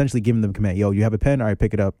like essentially giving them command. Yo, you have a pen? All right,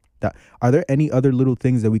 pick it up. Are there any other little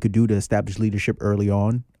things that we could do to establish leadership early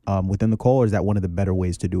on within the call, or is that one of the better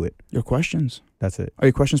ways to do it? Your questions. That's it. Are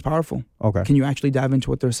your questions powerful? Okay. Can you actually dive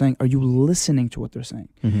into what they're saying? Are you listening to what they're saying?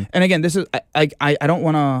 And again, this is, I don't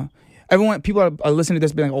want to, people are listening to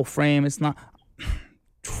this being like, oh, frame, it's not.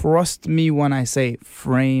 Trust me when I say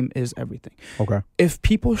frame is everything. Okay. If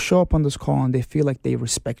people show up on this call and they feel like they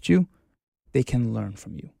respect you, they can learn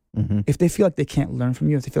from you. If they feel like they can't learn from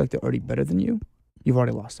you, if they feel like they're already better than you, you've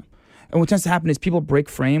already lost them. And what tends to happen is people break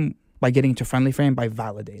frame by getting into friendly frame by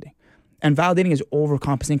validating. And validating is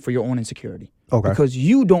overcompensating for your own insecurity. Okay. Because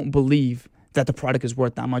you don't believe that the product is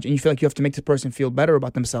worth that much, and you feel like you have to make this person feel better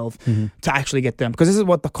about themselves to actually get them. Because this is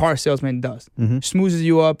what the car salesman does. Smoozes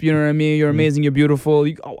you up, you know what I mean? You're amazing, you're beautiful.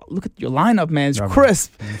 Look at your lineup, man. It's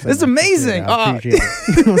crisp. It's amazing. I appreciate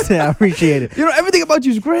it. I appreciate it. You know, everything about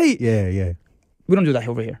you is great. Yeah. We don't do that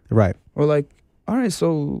over here. Right. We're like, all right,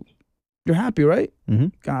 so you're happy, right?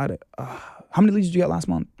 Got it. How many leads did you get last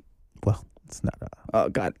month? Well, it's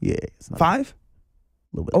not. Got it. Yeah, it's not. 5?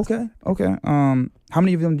 A little bit. Okay. How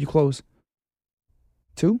many of them did you close?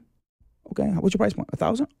 2? Okay. What's your price point?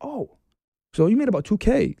 1,000? Oh, so you made about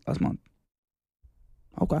 2K last month.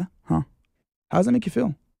 Okay. Huh. How does that make you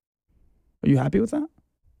feel? Are you happy with that?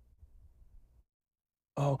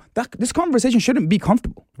 Oh, this conversation shouldn't be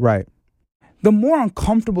comfortable. Right. The more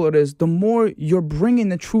uncomfortable it is, the more you're bringing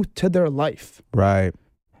the truth to their life. Right.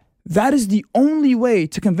 That is the only way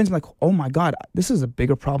to convince them, like, oh my God, this is a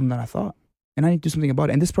bigger problem than I thought. And I need to do something about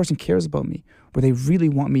it. And this person cares about me, where they really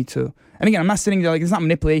want me to. And again, I'm not sitting there like, it's not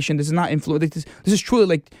manipulation. This is not influence. This is truly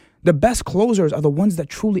like the best closers are the ones that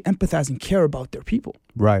truly empathize and care about their people.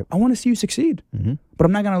 Right. I want to see you succeed, but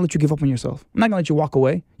I'm not going to let you give up on yourself. I'm not going to let you walk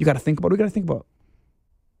away. You got to think about it. We got to think about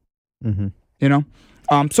it. You know?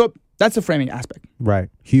 So that's the framing aspect. Right.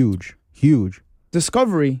 Huge.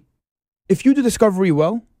 Discovery. If you do discovery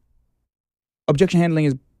well, objection handling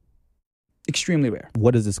is extremely rare.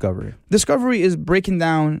 What is discovery? Discovery is breaking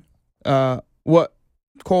down what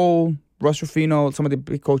Cole, Russ Rufino, some of the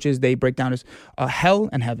big coaches, they break down as hell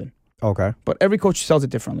and heaven. Okay. But every coach sells it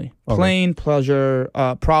differently. Okay. Plain, pleasure,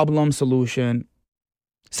 problem, solution.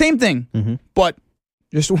 Same thing, but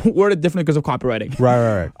just worded differently because of copywriting.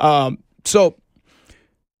 Right. So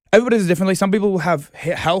everybody does it differently. Some people will have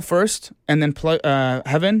hell first and then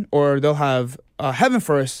heaven, or they'll have heaven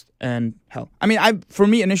first and hell. I mean, for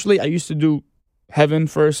me, initially, I used to do heaven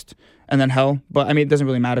first and then hell, but I mean, it doesn't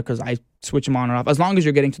really matter because I switch them on or off. As long as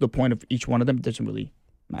you're getting to the point of each one of them, it doesn't really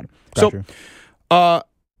matter. Gotcha. So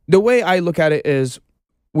the way I look at it is,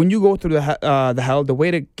 when you go through the hell, the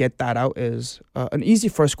way to get that out is an easy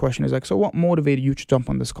first question is like, so what motivated you to jump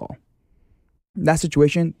on this call? That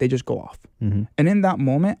situation, they just go off. And in that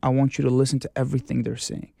moment, I want you to listen to everything they're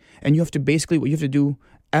saying. And you have to basically, what you have to do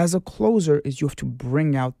as a closer is you have to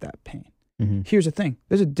bring out that pain. Here's the thing.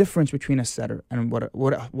 There's a difference between a setter and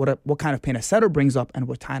what kind of pain a setter brings up and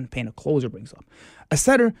what kind of pain a closer brings up. A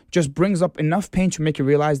setter just brings up enough pain to make you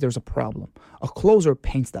realize there's a problem. A closer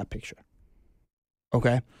paints that picture.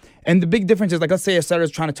 Okay? And the big difference is, like, let's say a setter is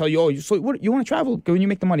trying to tell you, oh, you want to travel when you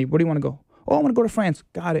make the money. Where do you want to go? Oh, I want to go to France.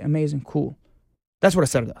 Got it. Amazing. Cool. That's what a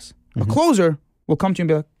setter does. A closer will come to you and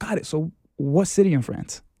be like, got it. So what city in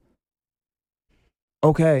France?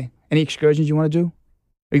 Okay. Any excursions you want to do?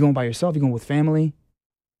 Are you going by yourself? Are you going with family?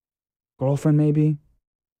 Girlfriend, maybe?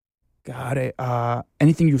 Got it.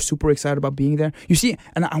 Anything you're super excited about being there? You see,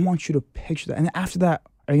 and I want you to picture that. And then after that,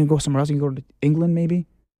 are you going to go somewhere else? Are you going to go to England, maybe?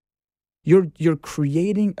 You're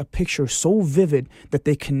creating a picture so vivid that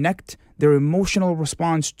they connect their emotional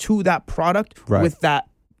response to that product with that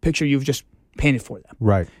picture you've just painted for them.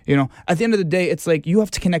 Right. You know, at the end of the day, it's like you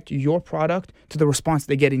have to connect your product to the response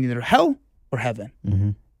they get in either hell or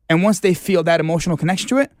heaven. And once they feel that emotional connection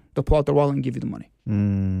to it, they'll pull out their wallet and give you the money.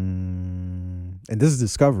 And this is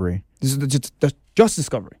discovery. This is just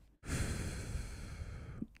discovery.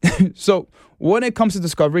 So when it comes to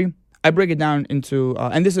discovery, I break it down into,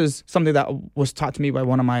 and this is something that was taught to me by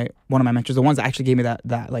one of my mentors, the ones that actually gave me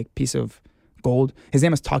that like piece of gold. His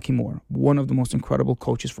name is Taki Moore, one of the most incredible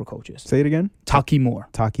coaches for coaches. Say it again. Taki Moore.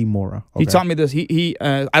 Taki Moore. Okay. He taught me this.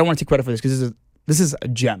 I don't want to take credit for this because this is a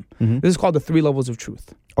gem. This is called the 3 levels of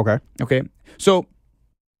truth. Okay. So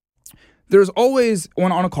there's always,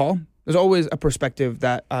 when on a call, there's always a perspective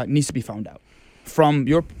that needs to be found out from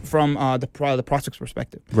the prospect's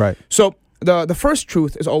perspective. Right. So the first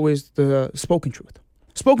truth is always the spoken truth.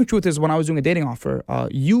 Spoken truth is, when I was doing a dating offer,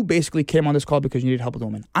 you basically came on this call because you needed help with a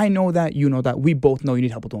woman. I know that, you know that, we both know you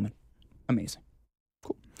need help with a woman. Amazing.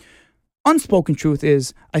 Cool. Unspoken truth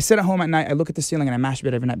is, I sit at home at night, I look at the ceiling, and I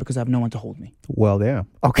masturbate every night because I have no one to hold me. Well, yeah.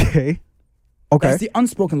 Okay. That's the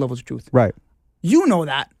unspoken levels of truth. Right. You know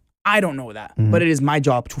that. I don't know that. But it is my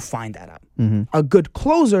job to find that out. A good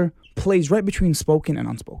closer plays right between spoken and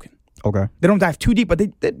unspoken. Okay. They don't dive too deep, but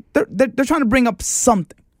they're trying to bring up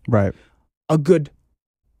something. Right. A good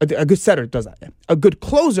setter does that. A good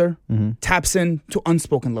closer taps into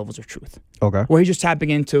unspoken levels of truth. Okay. Where he's just tapping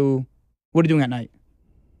into, what are you doing at night?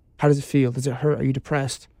 How does it feel? Does it hurt? Are you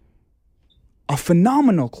depressed? A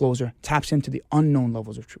phenomenal closer taps into the unknown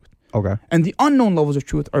levels of truth. Okay. And the unknown levels of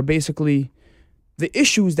truth are basically the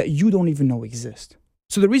issues that you don't even know exist.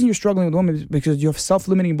 So the reason you're struggling with women is because you have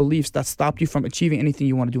self-limiting beliefs that stop you from achieving anything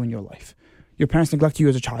you want to do in your life. Your parents neglected you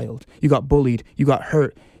as a child. You got bullied. You got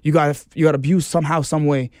hurt. You got abused somehow, some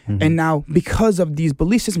way. And now, because of these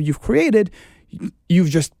belief systems you've created, you've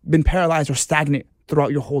just been paralyzed or stagnant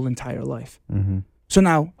throughout your whole entire life. So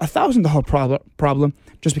now, $1,000 problem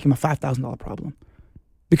just became a $5,000 problem.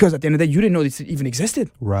 Because at the end of the day, you didn't know this even existed.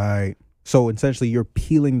 Right. So essentially, you're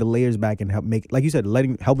peeling the layers back and help make, like you said,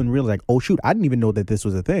 helping realize, like, oh shoot, I didn't even know that this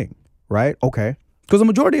was a thing. Right. Okay. Because the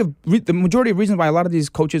majority of reasons why a lot of these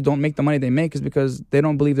coaches don't make the money they make is because they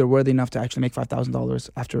don't believe they're worthy enough to actually make $5,000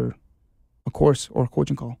 after a course or a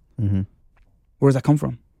coaching call. Where does that come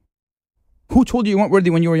from? Who told you weren't worthy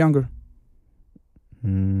when you were younger?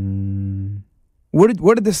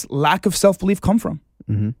 Where did this lack of self-belief come from?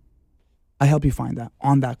 I help you find that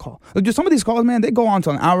on that call. Like, just some of these calls, man, they go on to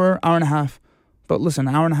an hour and a half. But listen,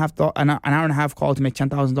 an hour and a half call to make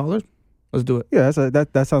 $10,000. Let's do it. Yeah,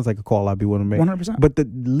 that sounds like a call I'd be willing to make. 100%. But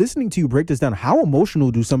listening to you break this down, how emotional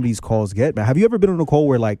do some of these calls get, man? Have you ever been on a call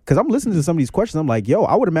where, like, because I'm listening to some of these questions, I'm like, yo,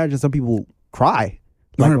 I would imagine some people cry.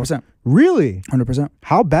 Like, 100%. Really? 100%.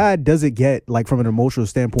 How bad does it get, like, from an emotional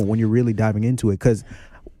standpoint when you're really diving into it? Because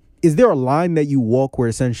is there a line that you walk where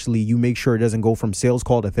essentially you make sure it doesn't go from sales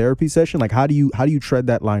call to therapy session? Like, how do you tread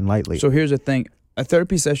that line lightly? So here's the thing. A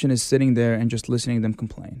therapy session is sitting there and just listening to them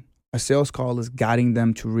complain. A sales call is guiding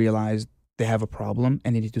them to realize they have a problem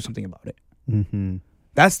and they need to do something about it.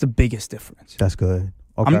 That's the biggest difference. That's good.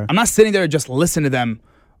 Okay. I'm not sitting there and just listening to them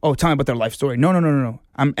oh, tell me about their life story. No.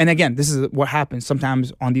 And again, this is what happens.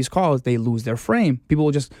 Sometimes on these calls, they lose their frame. People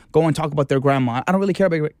will just go and talk about their grandma. I don't really care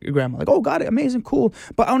about your grandma. Like, oh, got it, amazing, cool.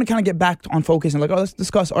 But I want to kind of get back on focus and like, oh, let's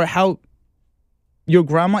discuss or how your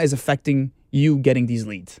grandma is affecting you getting these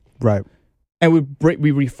leads. Right. And we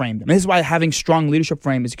reframe them. And this is why having strong leadership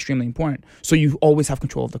frame is extremely important. So you always have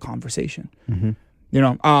control of the conversation. Mm-hmm. You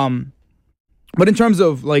know, but in terms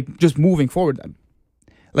of like just moving forward,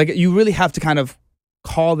 like you really have to kind of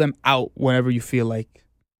call them out whenever you feel like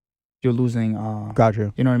you're losing. Got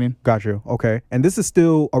you. You know what I mean? Got you. Okay. And this is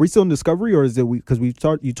still, are we still in discovery, or is it because you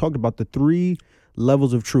talked about the 3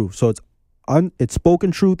 levels of truth. So it's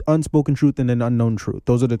spoken truth, unspoken truth, and then unknown truth.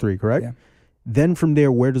 Those are the 3, correct? Yeah. Then from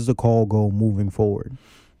there, where does the call go moving forward?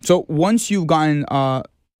 So once you've gotten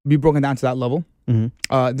be broken down to that level,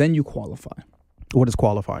 mm-hmm. Then you qualify. What is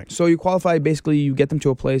qualifying? So you qualify, basically you get them to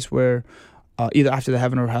a place where either after the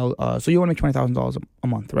heaven or hell. So you want to make $20,000 a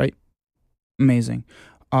month, right? Amazing.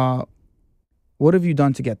 What have you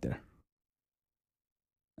done to get there?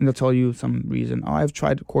 And they'll tell you some reason. Oh, I've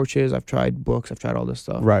tried courses, I've tried books, I've tried all this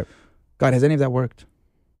stuff. Right. God, has any of that worked?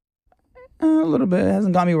 A little bit. It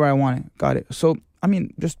hasn't got me where I want it. Got it. So, I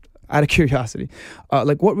mean, just out of curiosity,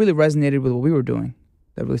 like what really resonated with what we were doing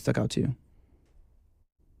that really stuck out to you?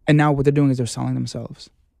 And now what they're doing is they're selling themselves.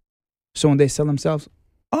 So when they sell themselves,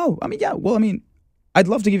 oh, I mean, yeah, well, I mean, I'd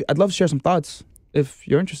love to share some thoughts if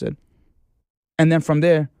you're interested. And then from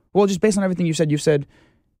there, well, just based on everything you've said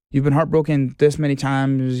you've been heartbroken this many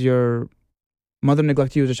times, your mother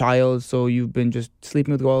neglected you as a child, so you've been just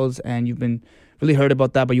sleeping with girls and you've been really hurt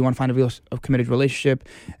about that, but you want to find a committed relationship.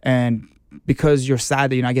 And because you're sad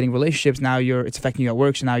that you're not getting relationships, now it's affecting you at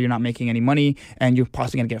work, so now you're not making any money and you're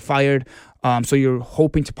possibly going to get fired. So you're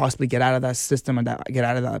hoping to possibly get out of that system and get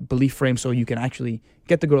out of that belief frame so you can actually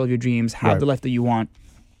get the girl of your dreams, have the life that you want.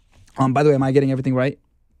 By the way, am I getting everything right?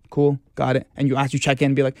 Cool, got it. And you check in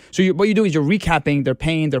and be like, so what you do is you're recapping their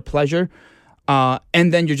pain, their pleasure,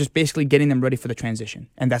 and then you're just basically getting them ready for the transition.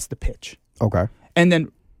 And that's the pitch. Okay. And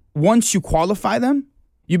then once you qualify them,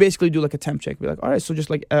 you basically do like a temp check. Be like, all right, so just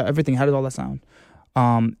like everything, how does all that sound?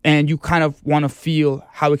 And you kind of want to feel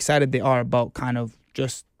how excited they are about kind of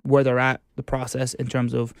just where they're at, the process in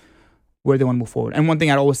terms of where they want to move forward. And one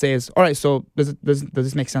thing I'd always say is, all right, so does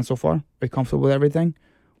this make sense so far? Are you comfortable with everything?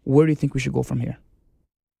 Where do you think we should go from here?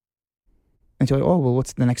 And you're like, oh, well,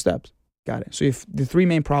 what's the next steps? Got it. So if the 3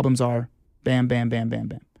 main problems are bam, bam, bam, bam,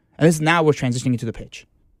 bam. And this now we're transitioning into the pitch.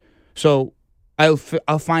 So I'll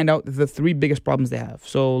find out the 3 biggest problems they have.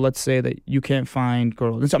 So let's say that you can't find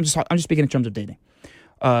girls. And so I'm just speaking in terms of dating.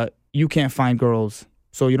 You can't find girls,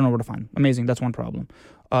 so you don't know where to find them. Amazing. That's one problem.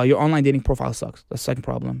 Your online dating profile sucks. That's the second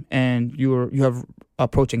problem. And you have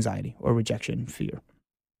approach anxiety or rejection fear.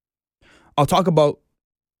 I'll talk about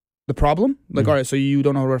the problem. Like, all right, so you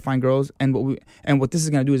don't know where to find girls. And what this is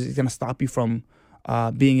going to do is it's going to stop you from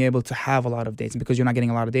being able to have a lot of dates. And because you're not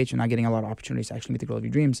getting a lot of dates, you're not getting a lot of opportunities to actually meet the girl of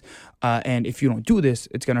your dreams. And if you don't do this,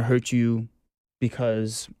 it's going to hurt you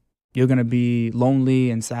because you're going to be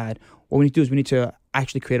lonely and sad. What we need to do is we need to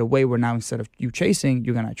actually create a way where now instead of you chasing,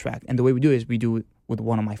 you're going to attract. And the way we do it is we do it with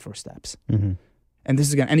one of my first steps. Mm-hmm. And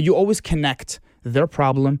this is and you always connect their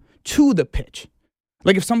problem to the pitch.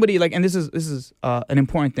 Like if somebody and this is an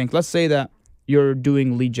important thing. Let's say that you're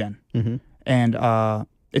doing lead gen, mm-hmm. and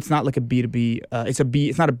it's not like a B2B.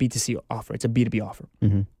 It's not a B2C offer. It's a B2B offer.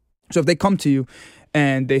 Mm-hmm. So if they come to you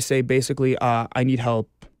and they say basically, I need help,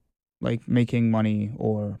 like making money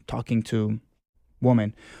or talking to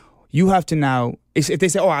women, you have to now. If they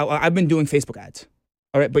say, oh, I've been doing Facebook ads,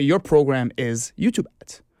 all right, but your program is YouTube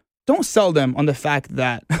ads. Don't sell them on the fact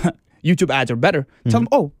that YouTube ads are better. Mm-hmm. Tell them,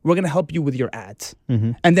 oh, we're going to help you with your ads.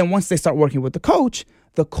 Mm-hmm. And then once they start working with the coach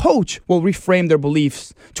will reframe their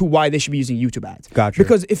beliefs to why they should be using YouTube ads. Gotcha.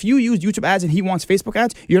 Because if you use YouTube ads and he wants Facebook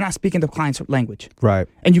ads, you're not speaking the client's language. Right.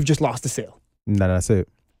 And you've just lost the sale. No, that's it.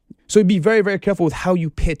 So be very, very careful with how you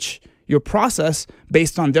pitch your process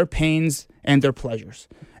based on their pains and their pleasures.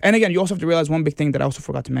 And again, you also have to realize one big thing that I also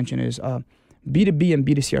forgot to mention is B2B and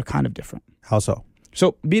B2C are kind of different. How so?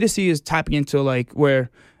 So B2C is tapping into where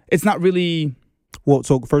it's not really... Well,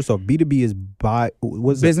 so first off, B2B is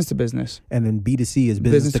business to business. And then B2C is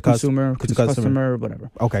business to consumer, customer,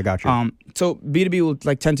 whatever. Okay, gotcha. So B2B will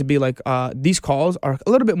tend to be these calls are a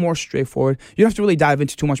little bit more straightforward. You don't have to really dive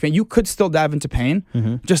into too much pain. You could still dive into pain,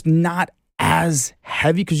 mm-hmm. just not as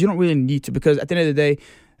heavy because you don't really need to. Because at the end of the day,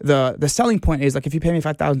 the selling point is if you pay me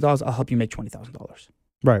 $5,000, I'll help you make $20,000.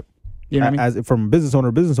 Right. You know what I mean? As from business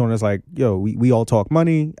owner, it's like, yo, we all talk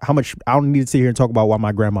money. How much? I don't need to sit here and talk about why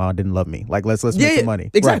my grandma didn't love me. Let's make some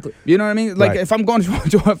money. Exactly. Right. You know what I mean? If I'm going to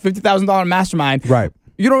a $50,000 mastermind, right?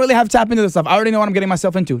 You don't really have to tap into this stuff. I already know what I'm getting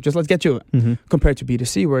myself into. Just let's get to it. Mm-hmm. Compared to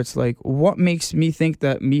B2C, where it's like, what makes me think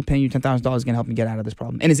that me paying you $10,000 is going to help me get out of this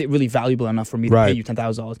problem? And is it really valuable enough for me to pay you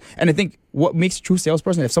 $10,000? And I think what makes a true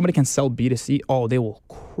salesperson, if somebody can sell B2C, they will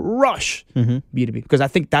crush B2B. Because I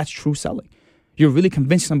think that's true selling. You're really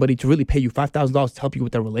convincing somebody to really pay you $5,000 to help you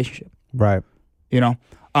with their relationship. Right. You know?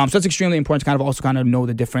 So it's extremely important to kind of also kind of know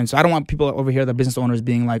the difference. So I don't want people over here, the business owners,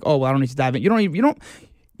 being like, oh, well, I don't need to dive in.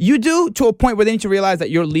 You do to a point where they need to realize that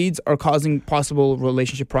your leads are causing possible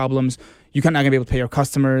relationship problems. You're not going to be able to pay your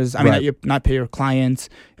customers. Not pay your clients.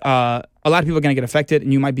 A lot of people are going to get affected,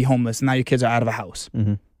 and you might be homeless, and now your kids are out of a house.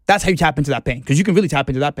 Mm-hmm. That's how you tap into that pain, because you can really tap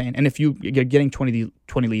into that pain. And if you're getting 20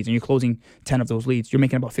 leads and you're closing 10 of those leads, you're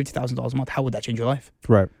making about $50,000 a month. How would that change your life?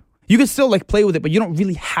 Right. You can still play with it, but you don't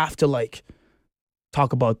really have to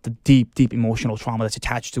talk about the deep emotional trauma that's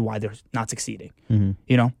attached to why they're not succeeding. Mm-hmm.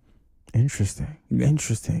 You know? Interesting. Yeah.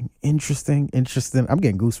 Interesting. I'm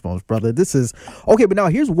getting goosebumps, brother. This is okay. But now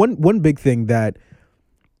here's one big thing that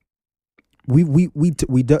we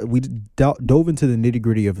dove into the nitty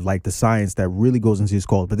gritty of the science that really goes into these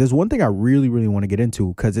calls. But there's one thing I really want to get into,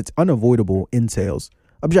 because it's unavoidable in sales: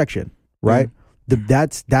 objection. Right. Mm-hmm.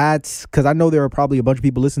 That's because I know there are probably a bunch of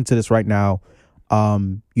people listening to this right now.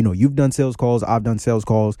 You've done sales calls. I've done sales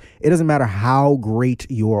calls. It doesn't matter how great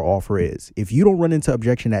your offer is. If you don't run into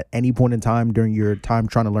objection at any point in time during your time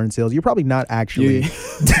trying to learn sales, you're probably not actually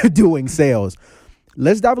doing sales.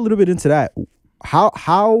 Let's dive a little bit into that.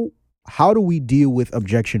 How do we deal with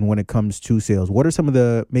objection when it comes to sales? What are some of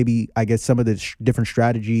the, some of the different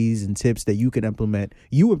strategies and tips that you can implement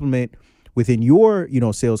within your,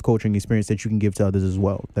 sales coaching experience that you can give to others as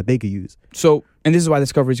well, that they could use? So, and this is why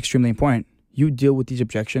discovery is extremely important. You deal with these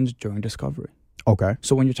objections during discovery. Okay.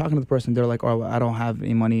 So when you're talking to the person, they're like, oh, I don't have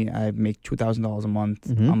any money. I make $2,000 a month.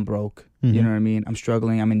 Mm-hmm. I'm broke. Mm-hmm. You know what I mean? I'm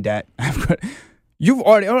struggling. I'm in debt. You've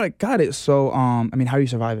already, all right, got it. So, how are you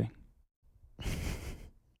surviving?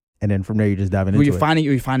 And then from there, you're just diving into it. You're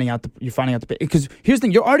finding out the, because here's the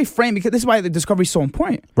thing, you're already framed, because this is why the discovery is so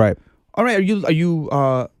important. Right. All right. Are you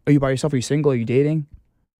by yourself? Are you single? Are you dating?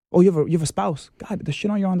 Oh, you have a spouse. God, the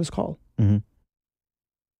shit on you on this call. Mm-hmm.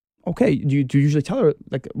 Okay, do you usually tell her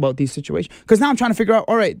about these situations? Because now I'm trying to figure out,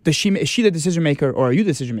 all right, is she the decision maker, or are you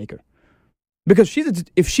the decision maker? Because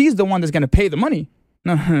if she's the one that's going to pay the money,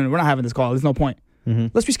 no, we're not having this call. There's no point. Mm-hmm.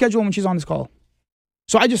 Let's reschedule when she's on this call.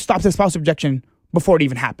 So I just stopped the spouse objection before it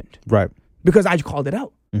even happened. Right. Because I called it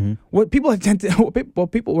out. Mm-hmm. What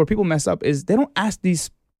people mess up is they don't ask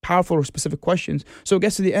these powerful or specific questions. So it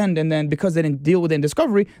gets to the end, and then because they didn't deal with it in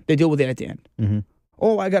discovery, they deal with it at the end. Mm-hmm.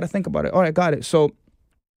 Oh, I got to think about it. All right, got it. So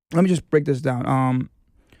let me just break this down.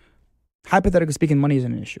 Hypothetically speaking, money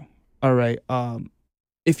isn't an issue. All right.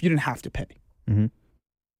 If you didn't have to pay, mm-hmm.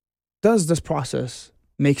 Does this process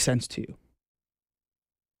make sense to you?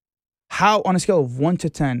 How, on a scale of 1 to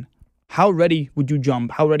 10, how ready would you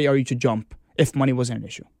jump? How ready are you to jump if money wasn't an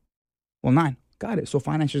issue? Well, 9. Got it. So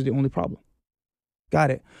finance is the only problem.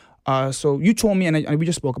 Got it. So you told me, and we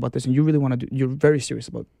just spoke about this, and you really want to you're very serious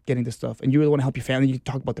about getting this stuff, and you really want to help your family. You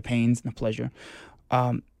talk about the pains and the pleasure.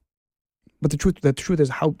 But the truth is,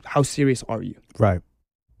 how serious are you? Right.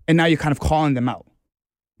 And now you're kind of calling them out.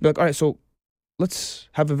 Be like, all right, so let's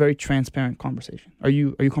have a very transparent conversation. Are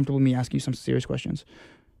you comfortable with me asking you some serious questions?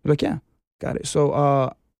 You're like, yeah, got it. So,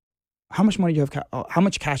 how much money do you have? How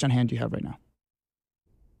much cash on hand do you have right now?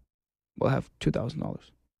 Well, I have $2,000.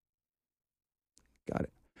 Got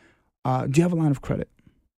it. Do you have a line of credit?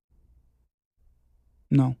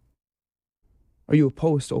 No. Are you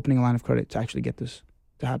opposed to opening a line of credit to actually get this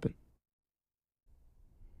to happen?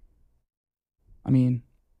 I mean,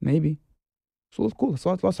 maybe. So cool.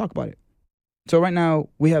 So let's talk about it. So right now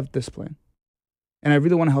we have this plan, and I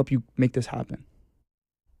really want to help you make this happen.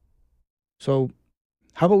 So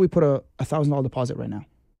how about we put a $1,000 deposit right now?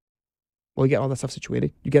 Well, you get all that stuff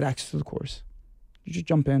situated. You get access to the course. You just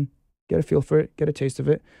jump in, get a feel for it, get a taste of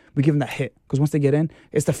it. We give them that hit, because once they get in,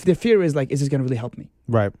 it's the fear is is this going to really help me?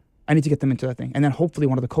 Right. I need to get them into that thing, and then hopefully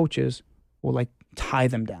one of the coaches will tie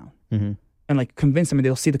them down. Mm-hmm. And convince them, and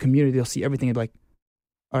they'll see the community, they'll see everything, and be like,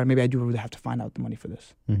 all right, maybe I do really have to find out the money for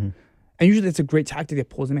this. Mm-hmm. And usually it's a great tactic that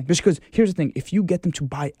pulls them in. Just because, here's the thing, if you get them to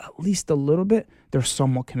buy at least a little bit, they're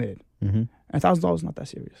somewhat committed. Mm-hmm. And $1,000 is not that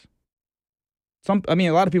serious.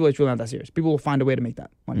 A lot of people, it's really not that serious. People will find a way to make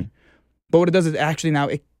that money. Mm-hmm. But what it does is actually now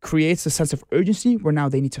it creates a sense of urgency where now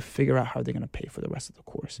they need to figure out how they're going to pay for the rest of the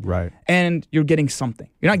course. Right. And you're getting something.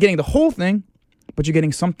 You're not getting the whole thing, but you're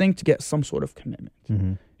getting something to get some sort of commitment.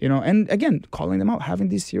 Mm-hmm. And again, calling them out, having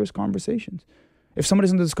these serious conversations. If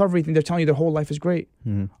somebody's in the discovery thing, they're telling you their whole life is great.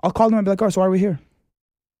 Mm-hmm. I'll call them and be like, all right, so why are we here?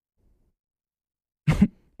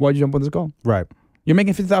 Why'd you jump on this call? Right. You're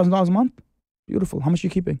making $50,000 a month? Beautiful. How much are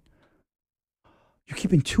you keeping? You're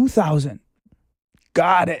keeping $2,000.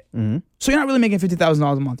 Got it. Mm-hmm. So you're not really making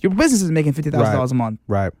 $50,000 a month. Your business is making $50,000 a month.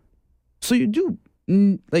 Right. So you do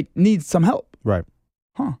need some help. Right.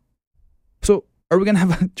 Huh. So are we going to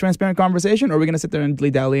have a transparent conversation, or are we going to sit there and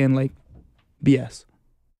dilly-dally and like BS?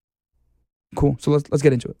 Cool. So let's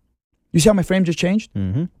get into it. You see how my frame just changed?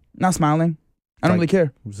 Mm-hmm. Not smiling. I don't really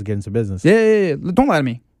care. Just get into business. Yeah. Don't lie to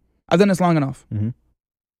me. I've done this long enough. Mm-hmm.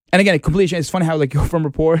 And again, it's funny how like you go from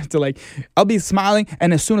rapport to like, I'll be smiling,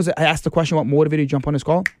 and as soon as I ask the question, what motivated you to jump on this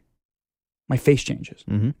call, my face changes.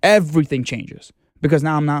 Mm-hmm. Everything changes, because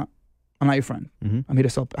now I'm not your friend. Mm-hmm. I'm here to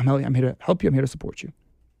help you. I'm here to support you.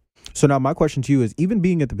 So now my question to you is, even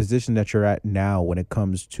being at the position that you're at now when it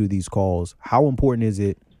comes to these calls, how important is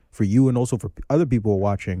it for you and also for other people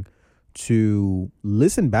watching to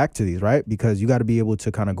listen back to these, right? Because you got to be able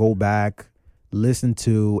to kind of go back, listen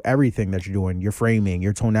to everything that you're doing, your framing,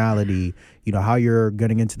 your tonality, how you're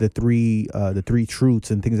getting into the three truths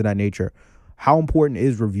and things of that nature. How important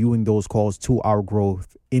is reviewing those calls to our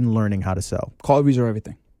growth in learning how to sell? Call reviews are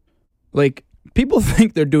everything. Like, people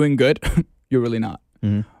think they're doing good. You're really not.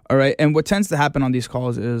 Mm-hmm. All right. And what tends to happen on these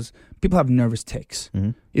calls is people have nervous tics.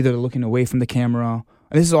 Mm-hmm. They're looking away from the camera.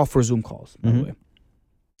 And this is all for Zoom calls, by the way.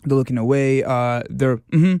 They're looking away. They're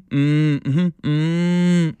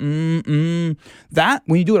That,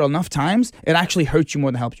 when you do it enough times, it actually hurts you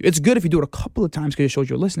more than helps you. It's good if you do it a couple of times because it shows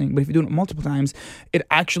you're listening. But if you do it multiple times, it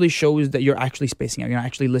actually shows that you're actually spacing out. You're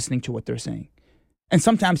actually listening to what they're saying. And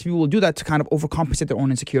sometimes people will do that to kind of overcompensate their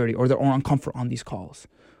own insecurity or their own uncomfort on these calls.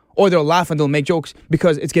 Or they'll laugh and they'll make jokes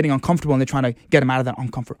because it's getting uncomfortable and they're trying to get them out of that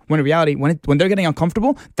uncomfort. When in reality, when they're getting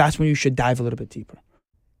uncomfortable, that's when you should dive a little bit deeper.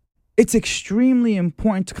 It's extremely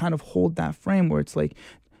important to kind of hold that frame where it's like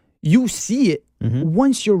you see it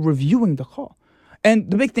once you're reviewing the call. And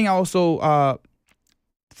the big thing I also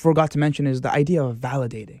forgot to mention is the idea of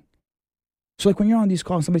validating. So like when you're on these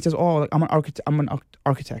calls, somebody says, "Oh, like, I'm an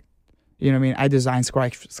architect. You know what I mean? I design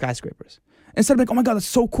skyscrapers." Instead of like, "Oh my God, that's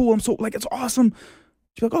so cool. It's awesome."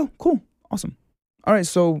 You're like, "Oh, cool, awesome. All right,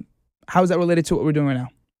 so how is that related to what we're doing right now?"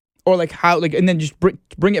 Or like how, like, and then just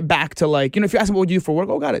bring it back to like, if you ask them what you do for work,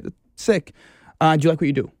 "Oh, got it, sick. Do you like what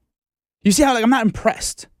you do?" You see how like I'm not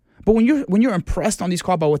impressed. But when you're impressed on these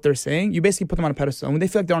calls by what they're saying, you basically put them on a pedestal. And when they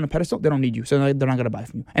feel like they're on a pedestal, they don't need you, so they're not gonna buy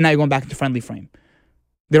from you. And now you're going back into friendly frame.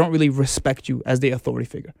 They don't really respect you as the authority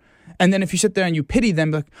figure. And then if you sit there and you pity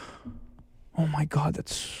them, like, "Oh my God,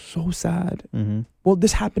 that's so sad." Mm-hmm. Well,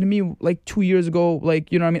 this happened to me like 2 years ago.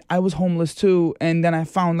 Like, you know what I mean? I was homeless too. And then I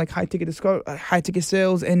found like high ticket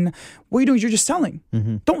sales. And what you're doing is you're just selling.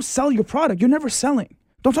 Mm-hmm. Don't sell your product. You're never selling.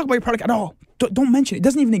 Don't talk about your product at all. Don't mention it. It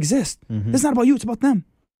doesn't even exist. Mm-hmm. It's not about you. It's about them.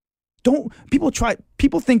 People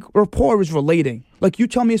think rapport is relating. Like, you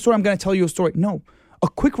tell me a story, I'm going to tell you a story. No. A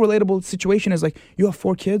quick relatable situation is like, you have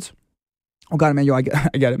 4 kids. Oh God, man, I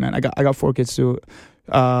get it, man. I got 4 kids too.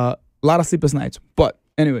 A lot of sleepless nights. But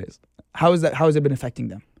anyways, how has it been affecting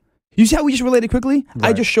them? You see how we just related quickly? Right.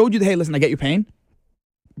 I just showed you hey, listen, I get your pain.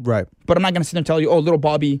 Right. But I'm not going to sit there and tell you, "Oh, little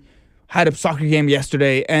Bobby had a soccer game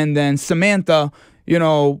yesterday, and then Samantha,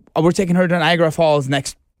 we're taking her to Niagara Falls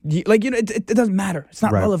next." Like, it doesn't matter. It's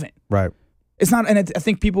not relevant. Right. It's not, and I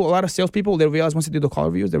think a lot of salespeople, they realize once they do the call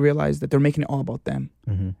reviews, they realize that they're making it all about them.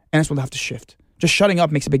 Mm-hmm. And that's when they have to shift. Just shutting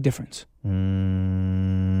up makes a big difference. Imad,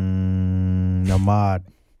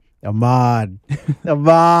 I'm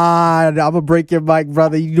gonna break your mic,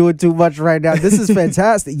 brother. You doing too much right now. This is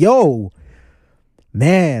fantastic. Yo,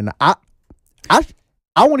 man, I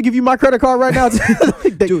want to give you my credit card right now.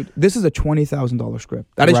 Dude, this is a $20,000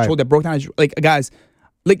 script. That is told that broke down. Like, guys,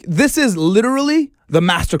 like, this is literally the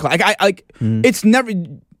masterclass. Like, it's never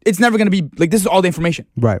gonna be like, this is all the information.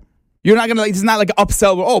 Right. You're not gonna, like, this is not like an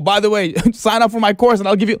upsell where, "Oh, by the way, sign up for my course and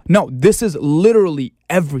I'll give you." No, this is literally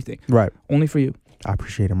everything. Right. Only for you. I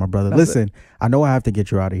appreciate it, my brother. Listen, I know I have to get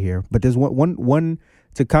you out of here, but there's one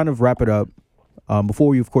to kind of wrap it up. Before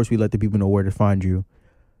we let the people know where to find you.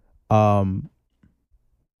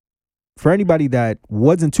 For anybody that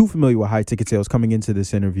wasn't too familiar with high ticket sales coming into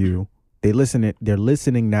this interview, they're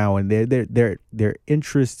listening now, and their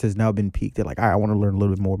interest has now been piqued. They're like, "All right, I want to learn a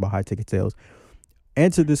little bit more about high ticket sales."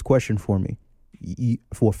 Answer this question for me.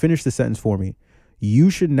 Finish the sentence for me. You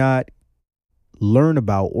should not learn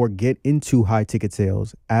about or get into high ticket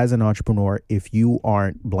sales as an entrepreneur if you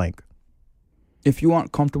aren't blank. If you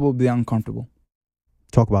aren't comfortable, be uncomfortable.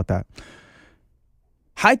 Talk about that.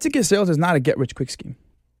 High ticket sales is not a get rich quick scheme.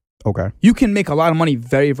 Okay. You can make a lot of money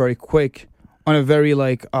very, very quick on a very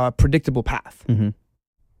predictable path. Mm-hmm.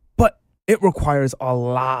 But it requires a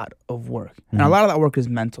lot of work. And a lot of that work is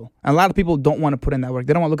mental. And a lot of people don't want to put in that work.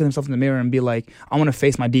 They don't want to look at themselves in the mirror and be like, I want to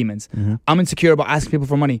face my demons. I'm insecure about asking people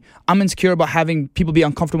for money. I'm insecure about having people be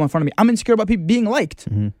uncomfortable in front of me. I'm insecure about people being liked.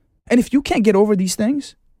 And if you can't get over these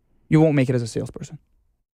things, you won't make it as a salesperson.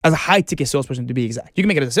 As a high-ticket salesperson, to be exact. You can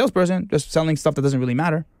make it as a salesperson, just selling stuff that doesn't really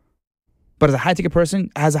matter. But as a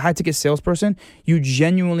high-ticket salesperson, you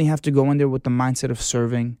genuinely have to go in there with the mindset of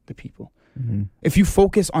serving the people. If you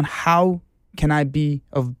focus on how can I be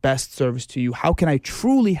of best service to you, how can I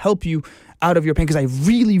truly help you out of your pain, because I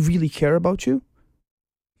really, really care about you,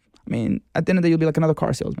 I mean, at the end of the day, you'll be like another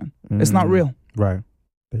car salesman. It's not real. Right.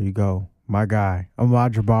 There you go. My guy,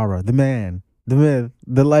 Imad Jbara, the man, the myth,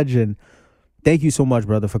 the legend. Thank you so much,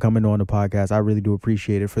 brother, for coming on the podcast. I really do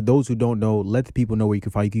appreciate it. For those who don't know, let the people know where you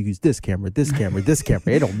can find. You can use this camera, this camera, this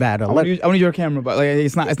camera. It don't matter. I want to use your camera, but like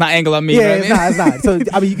it's not angle on me. Yeah, you know it's not. So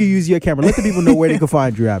I mean, you can use your camera. Let the people know where they can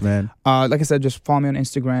find you at, man. Like I said, just follow me on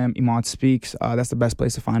Instagram, Imad Speaks. That's the best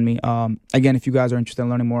place to find me. Again, if you guys are interested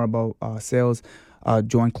in learning more about sales,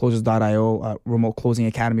 join Closers.io, remote closing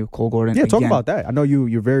academy with Cole Gordon. Yeah, talk about that. I know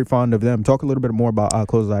you're very fond of them. Talk a little bit more about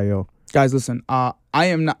Closers.io. Guys, listen, I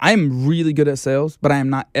am really good at sales, but I am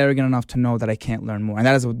not arrogant enough to know that I can't learn more. And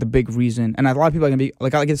that is the big reason. And a lot of people are going to be,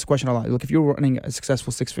 like, I get this question a lot. Look, if you're running a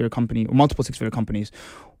successful six-figure company or multiple six-figure companies,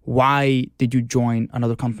 why did you join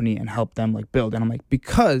another company and help them like build? And I'm like,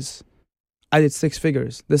 because I did 6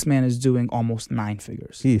 figures. This man is doing almost 9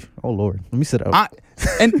 figures. Oh, Lord. Let me sit up.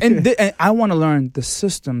 And I want to learn the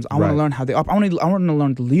systems. I want to learn how they operate. I want to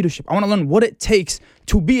learn the leadership. I want to learn what it takes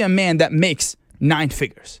to be a man that makes 9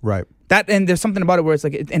 figures. Right. And there's something about it where it's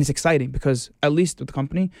like, and it's exciting because at least with the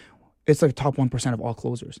company, it's like top 1% of all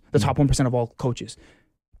closers, the top 1% of all coaches.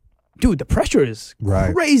 Dude, the pressure is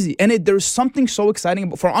crazy. And there's something so exciting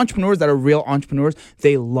about, for entrepreneurs that are real entrepreneurs,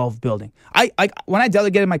 they love building. When I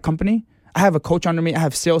delegated my company, I have a coach under me, I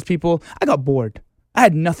have salespeople, I got bored. I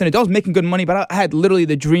had nothing to do. I was making good money, but I had literally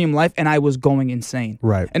the dream life and I was going insane.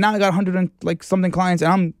 Right. And now I got 100 and like something clients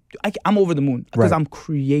and I'm over the moon because I'm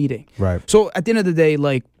creating. Right. So at the end of the day,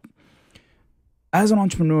 like, as an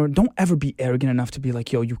entrepreneur, don't ever be arrogant enough to be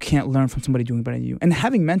like, yo, you can't learn from somebody doing better than you. And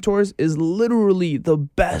having mentors is literally the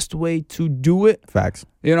best way to do it. Facts.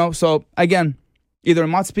 You know, so again, either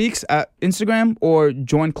Imad Speaks at Instagram or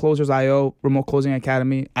join Closers.io, Remote Closing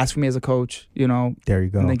Academy. Ask for me as a coach, you know. There you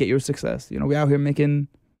go. And then get your success. You know, we out here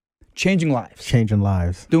changing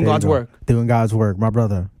lives. Doing God's work. Doing God's work. My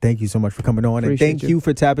brother, thank you so much for coming on. And thank you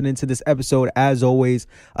for tapping into this episode. As always,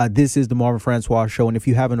 this is the Marvin Francois Show. And if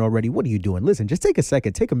you haven't already, what are you doing? Listen, just take a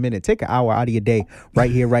second, take a minute, take an hour out of your day right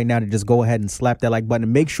here, right now to just go ahead and slap that like button.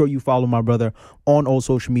 And make sure you follow my brother on all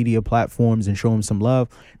social media platforms and show him some love.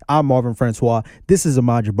 I'm Marvin Francois. This is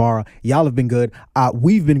Imad Jbara. Y'all have been good.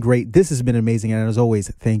 We've been great. This has been amazing. And as always,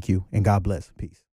 thank you and God bless. Peace.